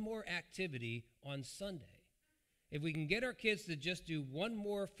do one more activity on Sunday, if we can get our kids to just do one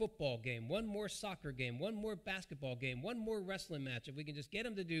more football game, one more soccer game, one more basketball game, one more wrestling match, if we can just get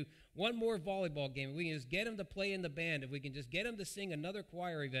them to do one more volleyball game, if we can just get them to play in the band, if we can just get them to sing another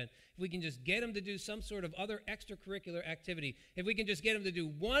choir event, if we can just get them to do some sort of other extracurricular activity, if we can just get them to do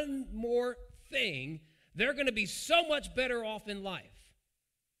one more thing, they're going to be so much better off in life.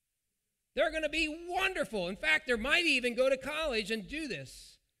 They're going to be wonderful. In fact, they might even go to college and do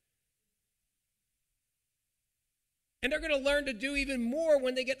this. And they're going to learn to do even more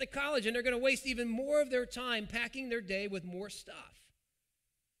when they get to college, and they're going to waste even more of their time packing their day with more stuff,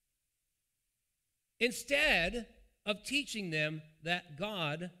 instead of teaching them that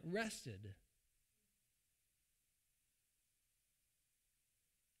God rested.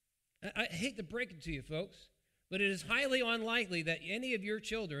 I hate to break it to you, folks, but it is highly unlikely that any of your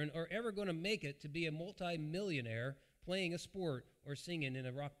children are ever going to make it to be a multimillionaire playing a sport or singing in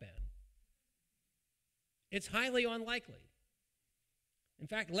a rock band. It's highly unlikely. In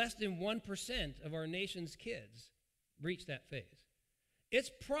fact, less than 1% of our nation's kids reach that phase.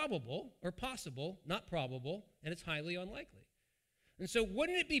 It's probable or possible, not probable, and it's highly unlikely. And so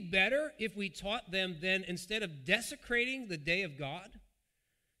wouldn't it be better if we taught them then, instead of desecrating the day of God,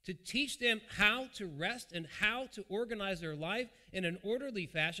 to teach them how to rest and how to organize their life in an orderly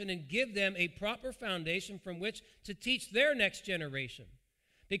fashion and give them a proper foundation from which to teach their next generation?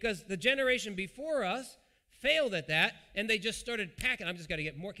 Because the generation before us failed at that, and they just started packing. I'm just got to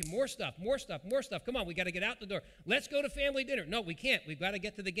get more stuff. Come on, we got to get out the door. Let's go to family dinner. No, we can't. We've got to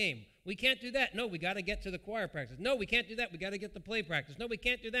get to the game. We can't do that. No, we got to get to the choir practice. No, we can't do that. We got to get the play practice. No, we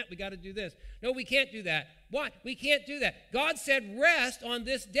can't do that. We got to do this. No, we can't do that. Why? We can't do that. God said rest on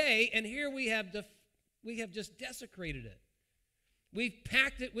this day, and here we have just desecrated it. We've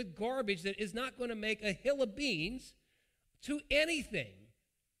packed it with garbage that is not going to make a hill of beans to anything.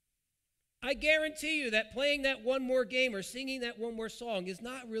 I guarantee you that playing that one more game or singing that one more song is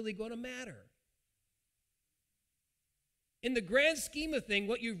not really going to matter. In the grand scheme of things,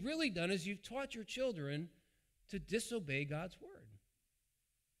 what you've really done is you've taught your children to disobey God's word.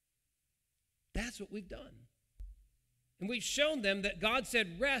 That's what we've done. And we've shown them that God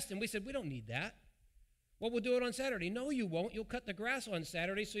said rest, and we said, we don't need that. Well, we'll do it on Saturday. No, you won't. You'll cut the grass on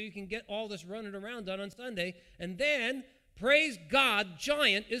Saturday so you can get all this running around done on Sunday, and then praise God,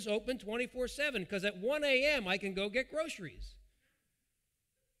 Giant is open 24/7 because at 1 a.m. I can go get groceries.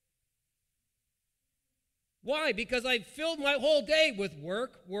 Why? Because I filled my whole day with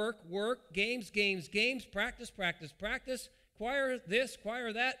work, games, practice, choir this,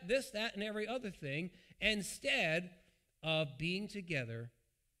 choir that, this, that, and every other thing, instead of being together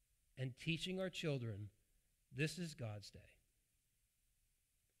and teaching our children, this is God's day.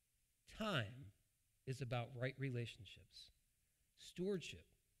 Time is about right relationships. Stewardship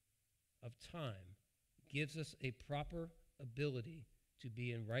of time gives us a proper ability to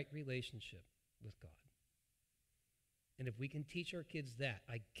be in right relationship with God. And if we can teach our kids that,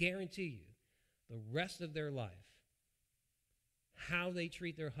 I guarantee you, the rest of their life, how they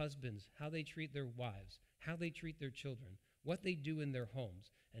treat their husbands, how they treat their wives, how they treat their children, what they do in their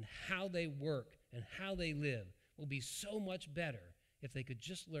homes, and how they work and how they live will be so much better if they could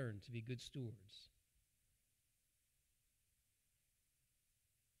just learn to be good stewards.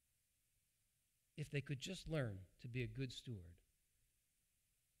 If they could just learn to be a good steward,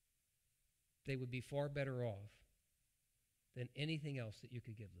 they would be far better off than anything else that you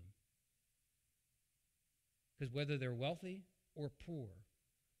could give them. Because whether they're wealthy or poor,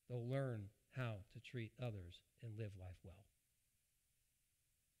 they'll learn how to treat others and live life well.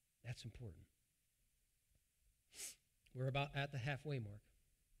 That's important. We're about at the halfway mark.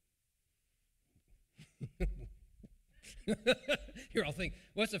 You're all thinking,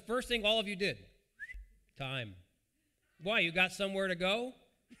 what's the first thing all of you did? Time. Why? You got somewhere to go?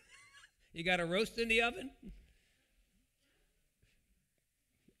 You got a roast in the oven?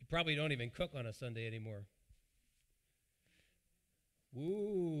 You probably don't even cook on a Sunday anymore.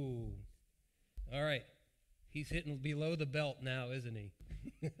 Ooh. All right. He's hitting below the belt now, isn't he?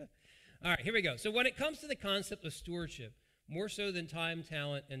 All right, here we go. So when it comes to the concept of stewardship, more so than time,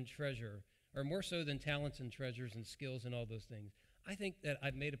 talent, and treasure, or more so than talents and treasures and skills and all those things, I think that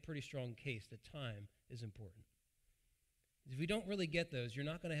I've made a pretty strong case that time is important. If we don't really get those, you're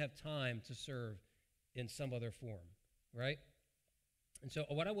not going to have time to serve in some other form, right? And so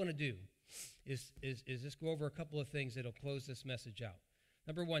what I want to do is just go over a couple of things that will close this message out.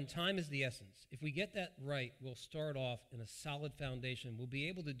 Number one, time is the essence. If we get that right, we'll start off in a solid foundation. We'll be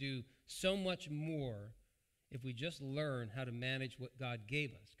able to do so much more if we just learn how to manage what God gave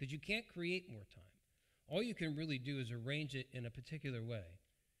us, because you can't create more time. All you can really do is arrange it in a particular way.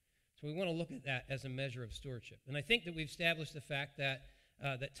 So we want to look at that as a measure of stewardship. And I think that we've established the fact that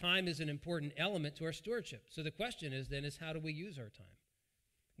that time is an important element to our stewardship. So the question is how do we use our time?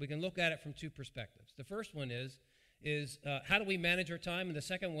 We can look at it from two perspectives. The first one is how do we manage our time? And the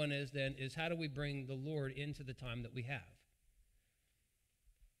second one is how do we bring the Lord into the time that we have?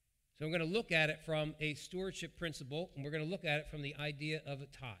 So we're going to look at it from a stewardship principle, and we're going to look at it from the idea of a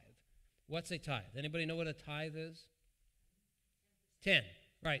tithe. What's a tithe? Anybody know what a tithe is? 10.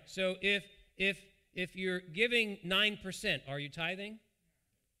 Right. So if you're giving 9%, are you tithing?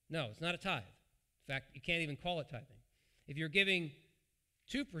 No, it's not a tithe. In fact, you can't even call it tithing. If you're giving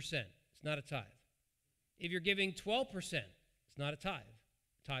 2%, it's not a tithe. If you're giving 12%, it's not a tithe.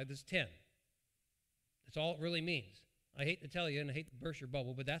 Tithe is 10. That's all it really means. I hate to tell you, and I hate to burst your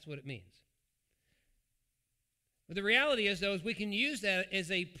bubble, but that's what it means. But the reality is, though, is we can use that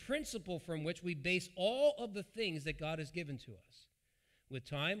as a principle from which we base all of the things that God has given to us. With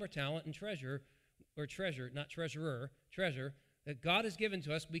time or talent and treasure, not treasurer, treasure, that God has given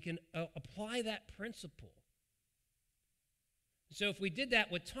to us, we can apply that principle. So if we did that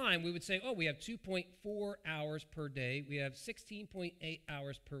with time, we would say, oh, we have 2.4 hours per day. We have 16.8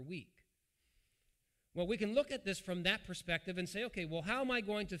 hours per week. Well, we can look at this from that perspective and say, okay, well, how am I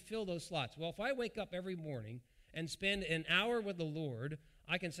going to fill those slots? Well, if I wake up every morning and spend an hour with the Lord,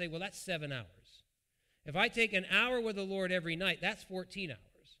 I can say, well, that's 7 hours. If I take an hour with the Lord every night, that's 14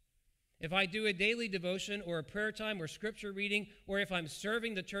 hours. If I do a daily devotion or a prayer time or scripture reading, or if I'm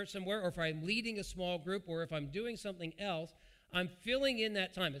serving the church somewhere, or if I'm leading a small group, or if I'm doing something else, I'm filling in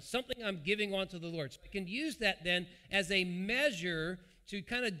that time. It's something I'm giving on to the Lord. So I can use that then as a measure to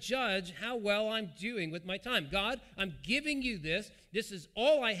kind of judge how well I'm doing with my time. God, I'm giving you this. This is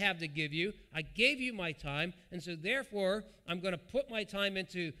all I have to give you. I gave you my time, and so therefore, I'm going to put my time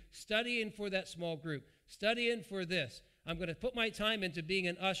into studying for that small group, studying for this. I'm going to put my time into being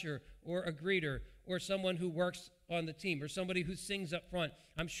an usher or a greeter or someone who works on the team or somebody who sings up front.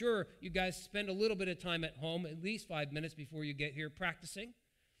 I'm sure you guys spend a little bit of time at home, at least 5 minutes before you get here practicing,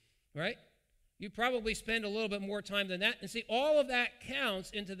 right? You probably spend a little bit more time than that. And see, all of that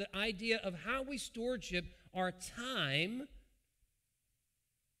counts into the idea of how we stewardship our time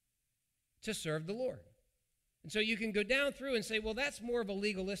to serve the Lord. And so you can go down through and say, well, that's more of a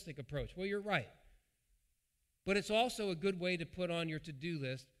legalistic approach. Well, you're right. But it's also a good way to put on your to-do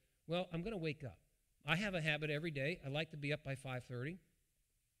list, well, I'm going to wake up. I have a habit every day. I like to be up by 5:30.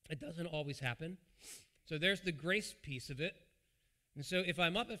 It doesn't always happen. So there's the grace piece of it. And so if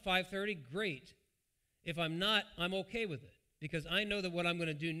I'm up at 5:30, great. If I'm not, I'm okay with it because I know that what I'm going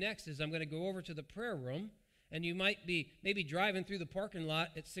to do next is I'm going to go over to the prayer room, and you might be maybe driving through the parking lot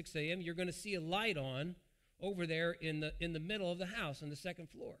at 6 a.m. You're going to see a light on over there in the middle of the house on the second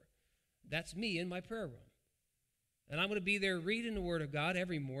floor. That's me in my prayer room. And I'm going to be there reading the Word of God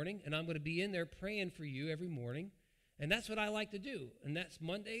every morning, and I'm going to be in there praying for you every morning. And that's what I like to do, and that's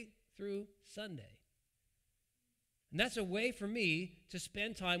Monday through Sunday. And that's a way for me to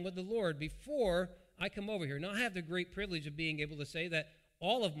spend time with the Lord before I come over here. Now, I have the great privilege of being able to say that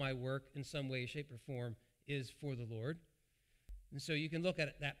all of my work in some way, shape, or form is for the Lord. And so you can look at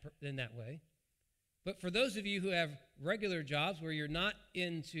it in that way. But for those of you who have regular jobs where you're not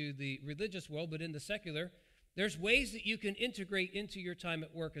into the religious world but in the secular, there's ways that you can integrate into your time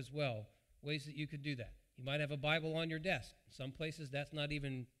at work as well, ways that you could do that. You might have a Bible on your desk. Some places that's not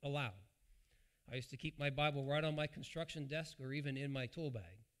even allowed. I used to keep my Bible right on my construction desk or even in my tool bag.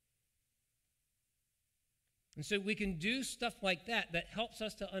 And so we can do stuff like that that helps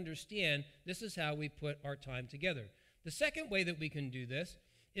us to understand this is how we put our time together. The second way that we can do this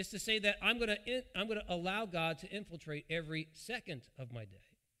is to say that I'm going to allow God to infiltrate every second of my day.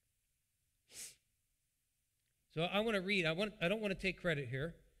 So I want to read. I don't want to take credit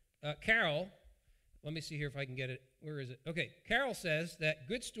here. Carol, let me see here if I can get it. Where is it? Okay, Carol says that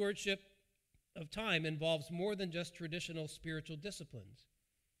good stewardship of time involves more than just traditional spiritual disciplines.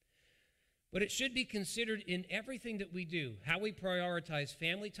 But it should be considered in everything that we do, how we prioritize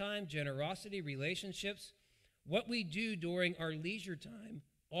family time, generosity, relationships, what we do during our leisure time.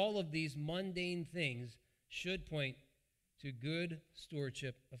 All of these mundane things should point to good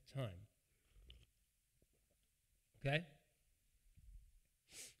stewardship of time. Okay?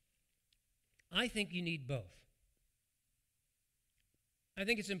 I think you need both. I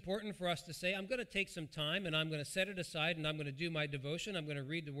think it's important for us to say, I'm going to take some time and I'm going to set it aside and I'm going to do my devotion. I'm going to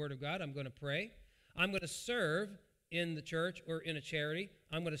read the Word of God. I'm going to pray. I'm going to serve in the church or in a charity.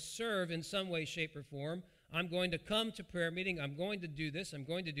 I'm going to serve in some way, shape, or form. I'm going to come to prayer meeting. I'm going to do this. I'm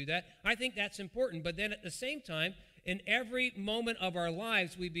going to do that. I think that's important. But then at the same time, in every moment of our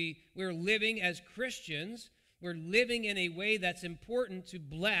lives, we're living as Christians. We're living in a way that's important to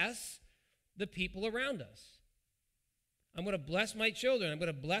bless the people around us. I'm going to bless my children. I'm going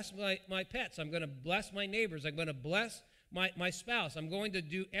to bless my pets. I'm going to bless my neighbors. I'm going to bless my spouse. I'm going to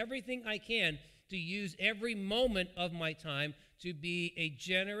do everything I can to use every moment of my time to be a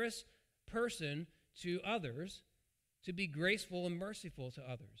generous person to others, to be graceful and merciful to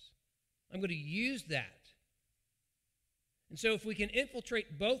others. I'm going to use that. And so if we can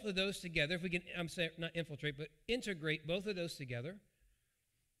infiltrate both of those together, if we can, I'm saying not infiltrate, but integrate both of those together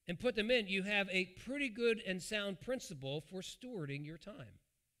and put them in, you have a pretty good and sound principle for stewarding your time.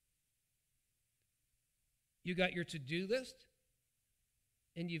 You got your to-do list,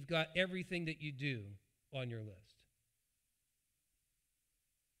 and you've got everything that you do on your list.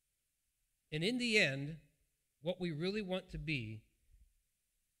 And in the end, what we really want to be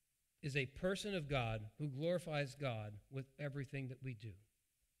is a person of God who glorifies God with everything that we do.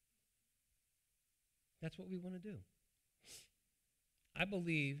 That's what we want to do. I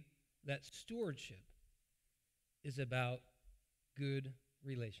believe that stewardship is about good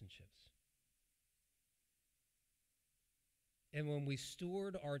relationships. And when we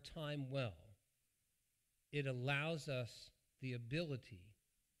steward our time well, it allows us the ability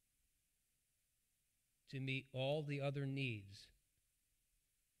to meet all the other needs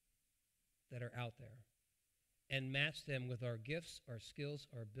that are out there and match them with our gifts, our skills,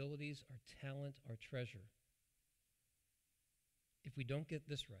 our abilities, our talent, our treasure. If we don't get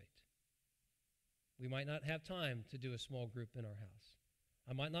this right, we might not have time to do a small group in our house.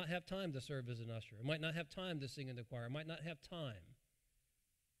 I might not have time to serve as an usher. I might not have time to sing in the choir. I might not have time.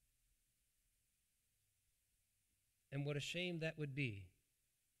 And what a shame that would be,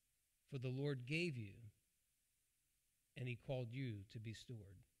 for the Lord gave you and he called you to be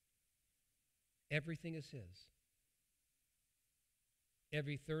steward. Everything is his.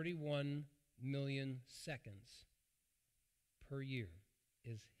 Every 31 million seconds per year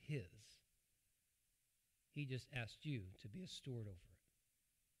is his. He just asked you to be a steward over it.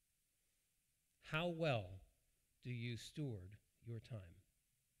 How well do you steward your time?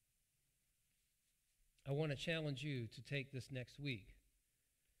 I want to challenge you to take this next week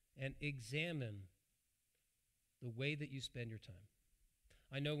and examine the way that you spend your time.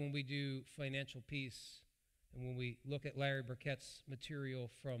 I know when we do Financial Peace and when we look at Larry Burkett's material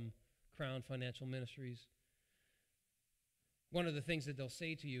from Crown Financial Ministries, one of the things that they'll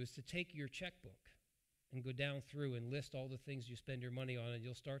say to you is to take your checkbook and go down through and list all the things you spend your money on, and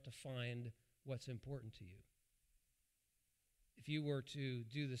you'll start to find what's important to you. If you were to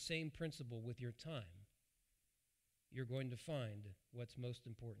do the same principle with your time, you're going to find what's most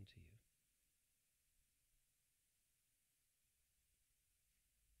important to you.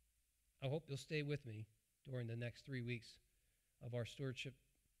 I hope you'll stay with me during the next 3 weeks of our stewardship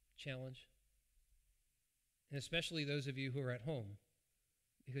challenge, and especially those of you who are at home,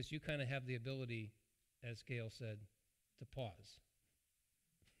 because you kind of have the ability, as Gail said, to pause.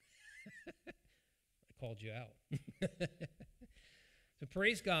 I called you out. So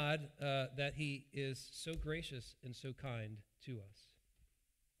praise God that he is so gracious and so kind to us.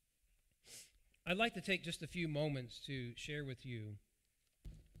 I'd like to take just a few moments to share with you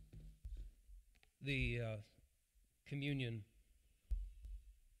the communion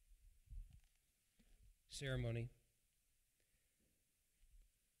ceremony.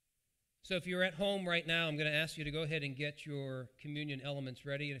 So if you're at home right now, I'm going to ask you to go ahead and get your communion elements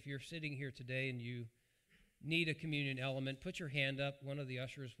ready. And if you're sitting here today and you need a communion element, put your hand up. One of the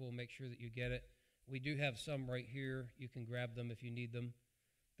ushers will make sure that you get it. We do have some right here. You can grab them if you need them.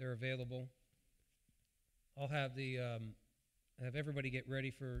 They're available. I'll have have everybody get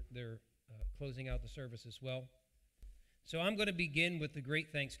ready for their closing out the service as well. So I'm going to begin with the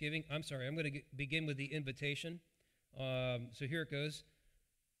great Thanksgiving. I'm going to begin with the invitation. So here it goes.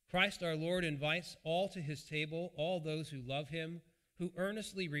 Christ our Lord invites all to his table, all those who love him, who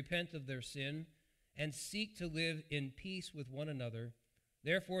earnestly repent of their sin and seek to live in peace with one another.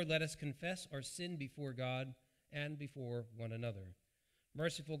 Therefore, let us confess our sin before God and before one another.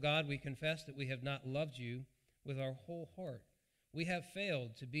 Merciful God, we confess that we have not loved you with our whole heart. We have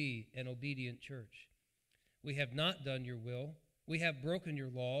failed to be an obedient church. We have not done your will. We have broken your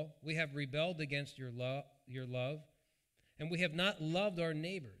law. We have rebelled against your love. And we have not loved our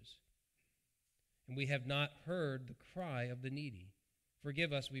neighbors. And we have not heard the cry of the needy.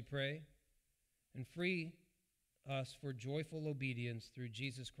 Forgive us, we pray, and free us for joyful obedience through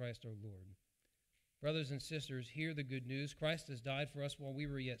Jesus Christ our Lord. Brothers and sisters, hear the good news. Christ has died for us while we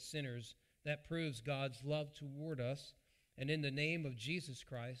were yet sinners. That proves God's love toward us. And in the name of Jesus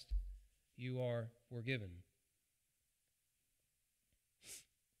Christ, you are forgiven.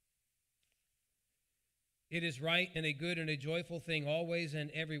 It is right and a good and a joyful thing always and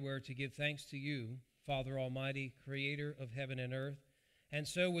everywhere to give thanks to you, Father Almighty, creator of heaven and earth. And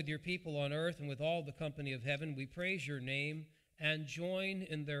so with your people on earth and with all the company of heaven, we praise your name and join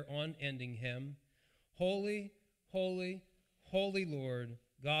in their unending hymn. Holy, holy, holy Lord,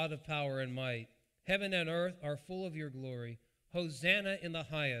 God of power and might. Heaven and earth are full of your glory. Hosanna in the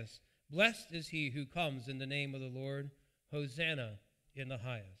highest. Blessed is he who comes in the name of the Lord. Hosanna in the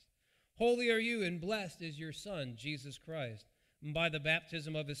highest. Holy are you, and blessed is your Son, Jesus Christ. And by the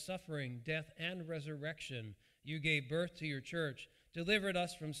baptism of his suffering, death, and resurrection, you gave birth to your church, delivered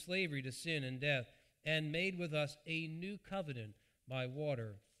us from slavery to sin and death, and made with us a new covenant by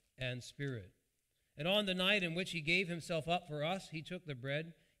water and Spirit. And on the night in which he gave himself up for us, he took the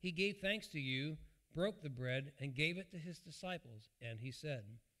bread, he gave thanks to you, broke the bread, and gave it to his disciples. And he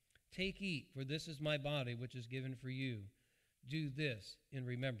said, "Take, eat, for this is my body, which is given for you. Do this in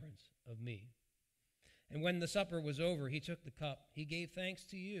remembrance of me." And when the supper was over, he took the cup, he gave thanks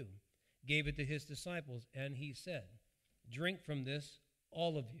to you, gave it to his disciples, and he said, "Drink from this,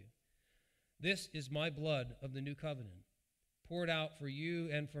 all of you. This is my blood of the new covenant, poured out for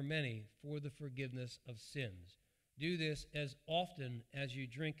you and for many for the forgiveness of sins. Do this as often as you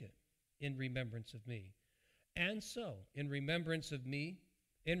drink it in remembrance of me." And so, in remembrance of me,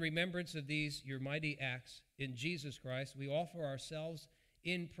 in remembrance of these your mighty acts in Jesus Christ, we offer ourselves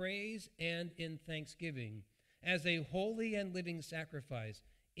in praise and in thanksgiving as a holy and living sacrifice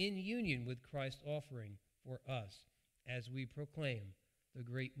in union with Christ's offering for us as we proclaim the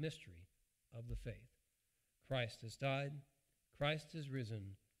great mystery of the faith. Christ has died, Christ has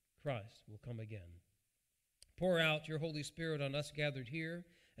risen, Christ will come again. Pour out your Holy Spirit on us gathered here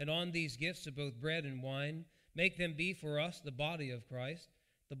and on these gifts of both bread and wine. Make them be for us the body of Christ,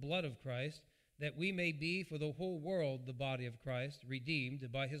 the blood of Christ, that we may be for the whole world the body of Christ,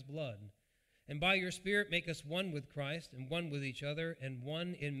 redeemed by his blood. And by your Spirit make us one with Christ and one with each other and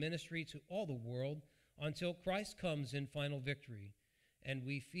one in ministry to all the world until Christ comes in final victory and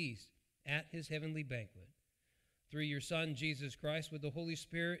we feast at his heavenly banquet. Through your Son, Jesus Christ, with the Holy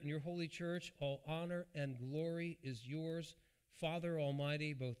Spirit and your holy church, all honor and glory is yours, Father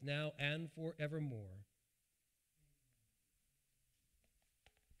Almighty, both now and forevermore.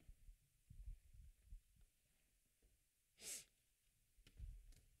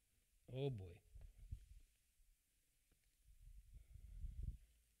 Oh boy.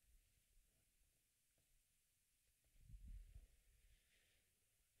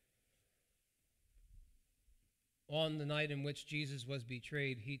 On the night in which Jesus was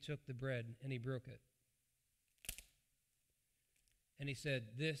betrayed, he took the bread and he broke it. And he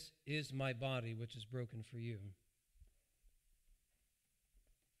said, "This is my body, which is broken for you."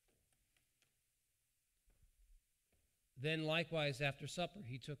 Then likewise after supper,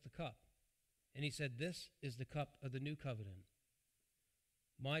 he took the cup, and he said, "This is the cup of the new covenant,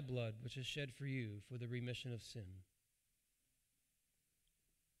 my blood, which is shed for you for the remission of sin."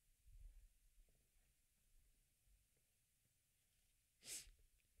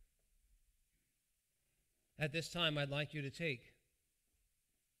 At this time, I'd like you to take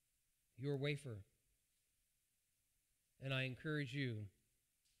your wafer, and I encourage you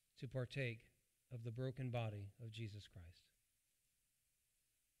to partake of the broken body of Jesus Christ.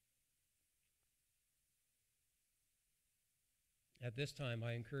 At this time,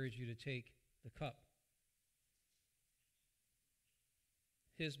 I encourage you to take the cup,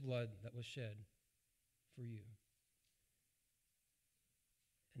 his blood that was shed for you,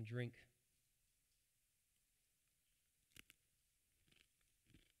 and drink.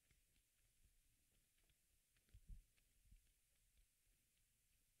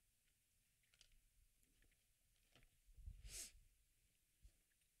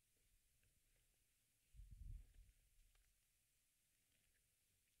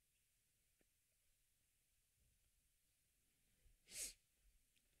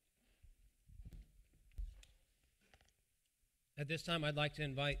 At this time, I'd like to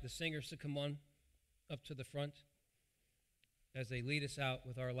invite the singers to come on up to the front as they lead us out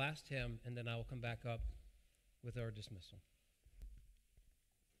with our last hymn, and then I will come back up with our dismissal.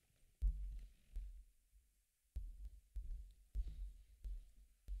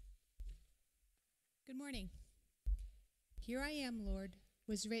 Good morning. Here I Am, Lord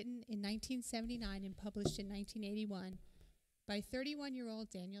was written in 1979 and published in 1981 by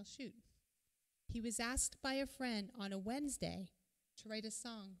 31-year-old Daniel Shute. He was asked by a friend on a Wednesday to write a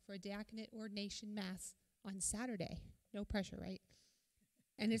song for a diaconate ordination mass on Saturday. No pressure, right?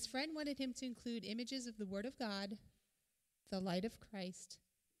 And his friend wanted him to include images of the Word of God, the light of Christ,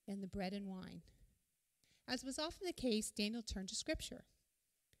 and the bread and wine. As was often the case, Daniel turned to Scripture.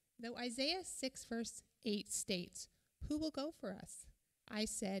 Though Isaiah 6 verse 8 states, "Who will go for us?" I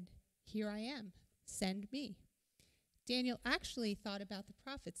said, "Here I am, send me." Daniel actually thought about the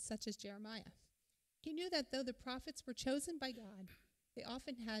prophets such as Jeremiah. He knew that though the prophets were chosen by God, they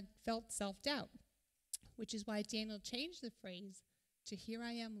often had felt self-doubt, which is why Daniel changed the phrase to "Here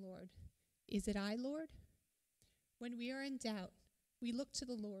I am, Lord. Is it I, Lord?" When we are in doubt, we look to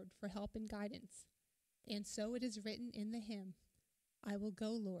the Lord for help and guidance. And so it is written in the hymn, I will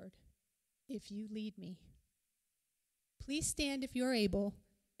go, Lord, if you lead me. Please stand if you're able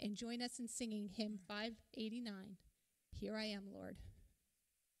and join us in singing hymn 589, Here I Am, Lord.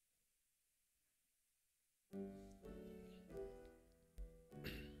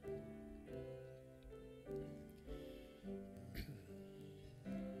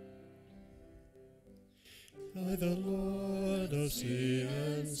 I, the Lord of sea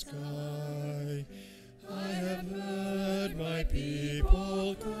and sky, I have heard my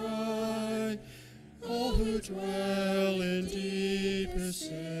people cry, all who dwell in deepest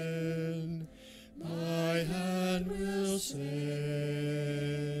sin, my hand will save.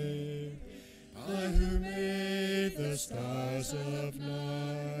 I who made the stars of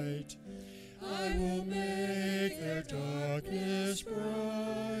night, I will make their darkness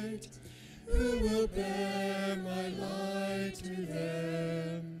bright. Who will bear my light to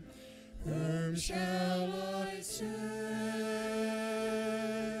them? Whom shall I send?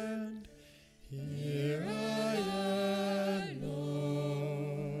 Here I am,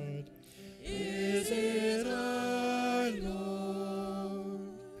 Lord. Is it I, Lord?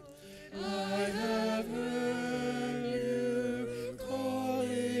 I have heard you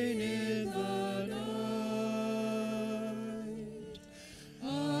calling in the night.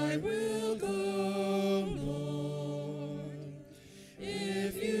 I will go, Lord,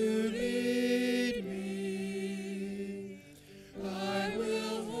 if you lead me. I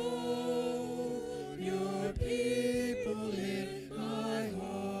will hold your people in my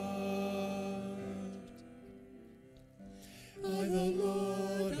heart. I, the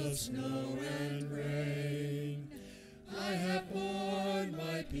Lord of snow and rain, I have borne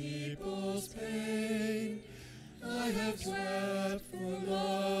my people's pain. I have wept for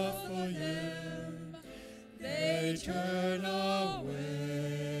love for them, they turn away.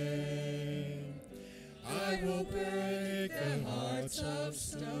 I will break their hearts of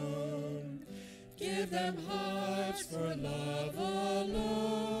stone, give them hearts for love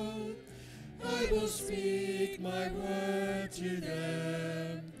alone. I will speak my word to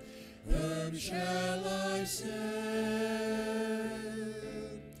them, whom shall I send?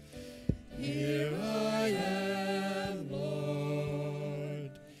 Here I am,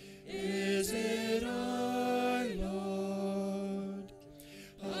 Lord. Is it I, Lord?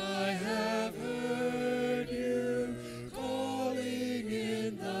 I have heard you calling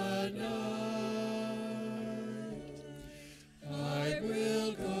in the night. I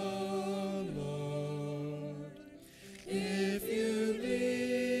will go, Lord, if you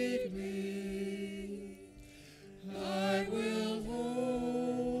lead me. I will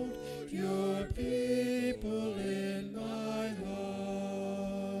hold your people in my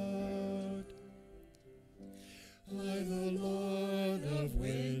heart. I, the Lord of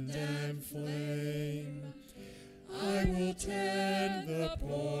wind and flame, I will tend the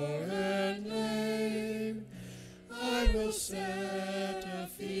poor and lame. I will set a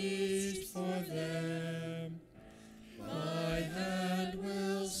feast for them. My hand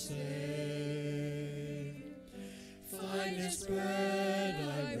will save. Finest bread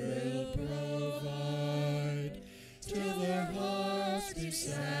I will provide, till their hearts be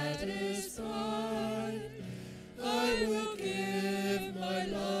satisfied. I will give my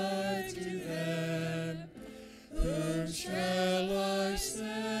life to them. Whom shall I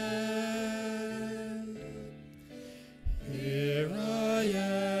send? Here I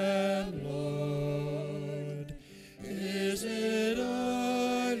am, Lord. Is it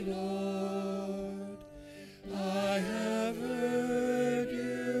I, Lord? I have heard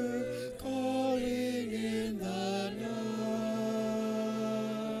you calling in the night.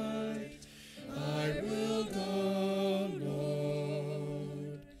 I will go,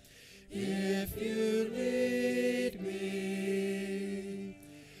 Lord, if you lead me.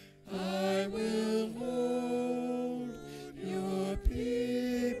 I will hold your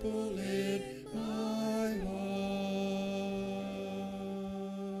people in my heart.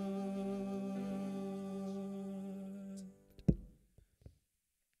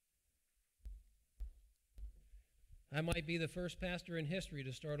 I might be the first pastor in history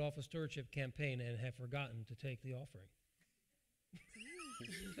to start off a stewardship campaign and have forgotten to take the offering.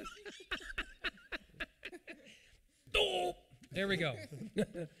 Oh, there we go.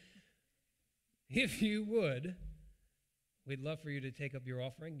 If you would, we'd love for you to take up your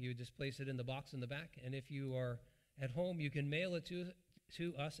offering. You just place it in the box in the back. And if you are at home, you can mail it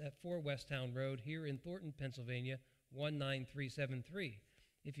to us at 4 West Town Road here in Thornton, Pennsylvania, 19373.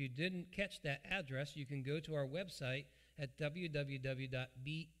 If you didn't catch that address, you can go to our website at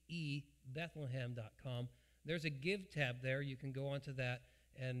www.bebethlehem.com. There's a Give tab there. You can go onto that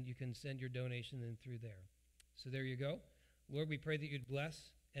and you can send your donation in through there. So there you go. Lord, we pray that you'd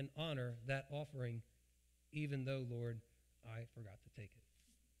bless and honor that offering, even though, Lord, I forgot to take it.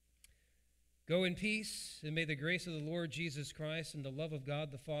 Go in peace, and may the grace of the Lord Jesus Christ and the love of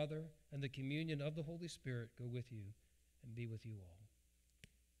God the Father and the communion of the Holy Spirit go with you and be with you all.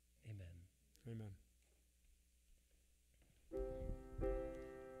 Amen. Amen.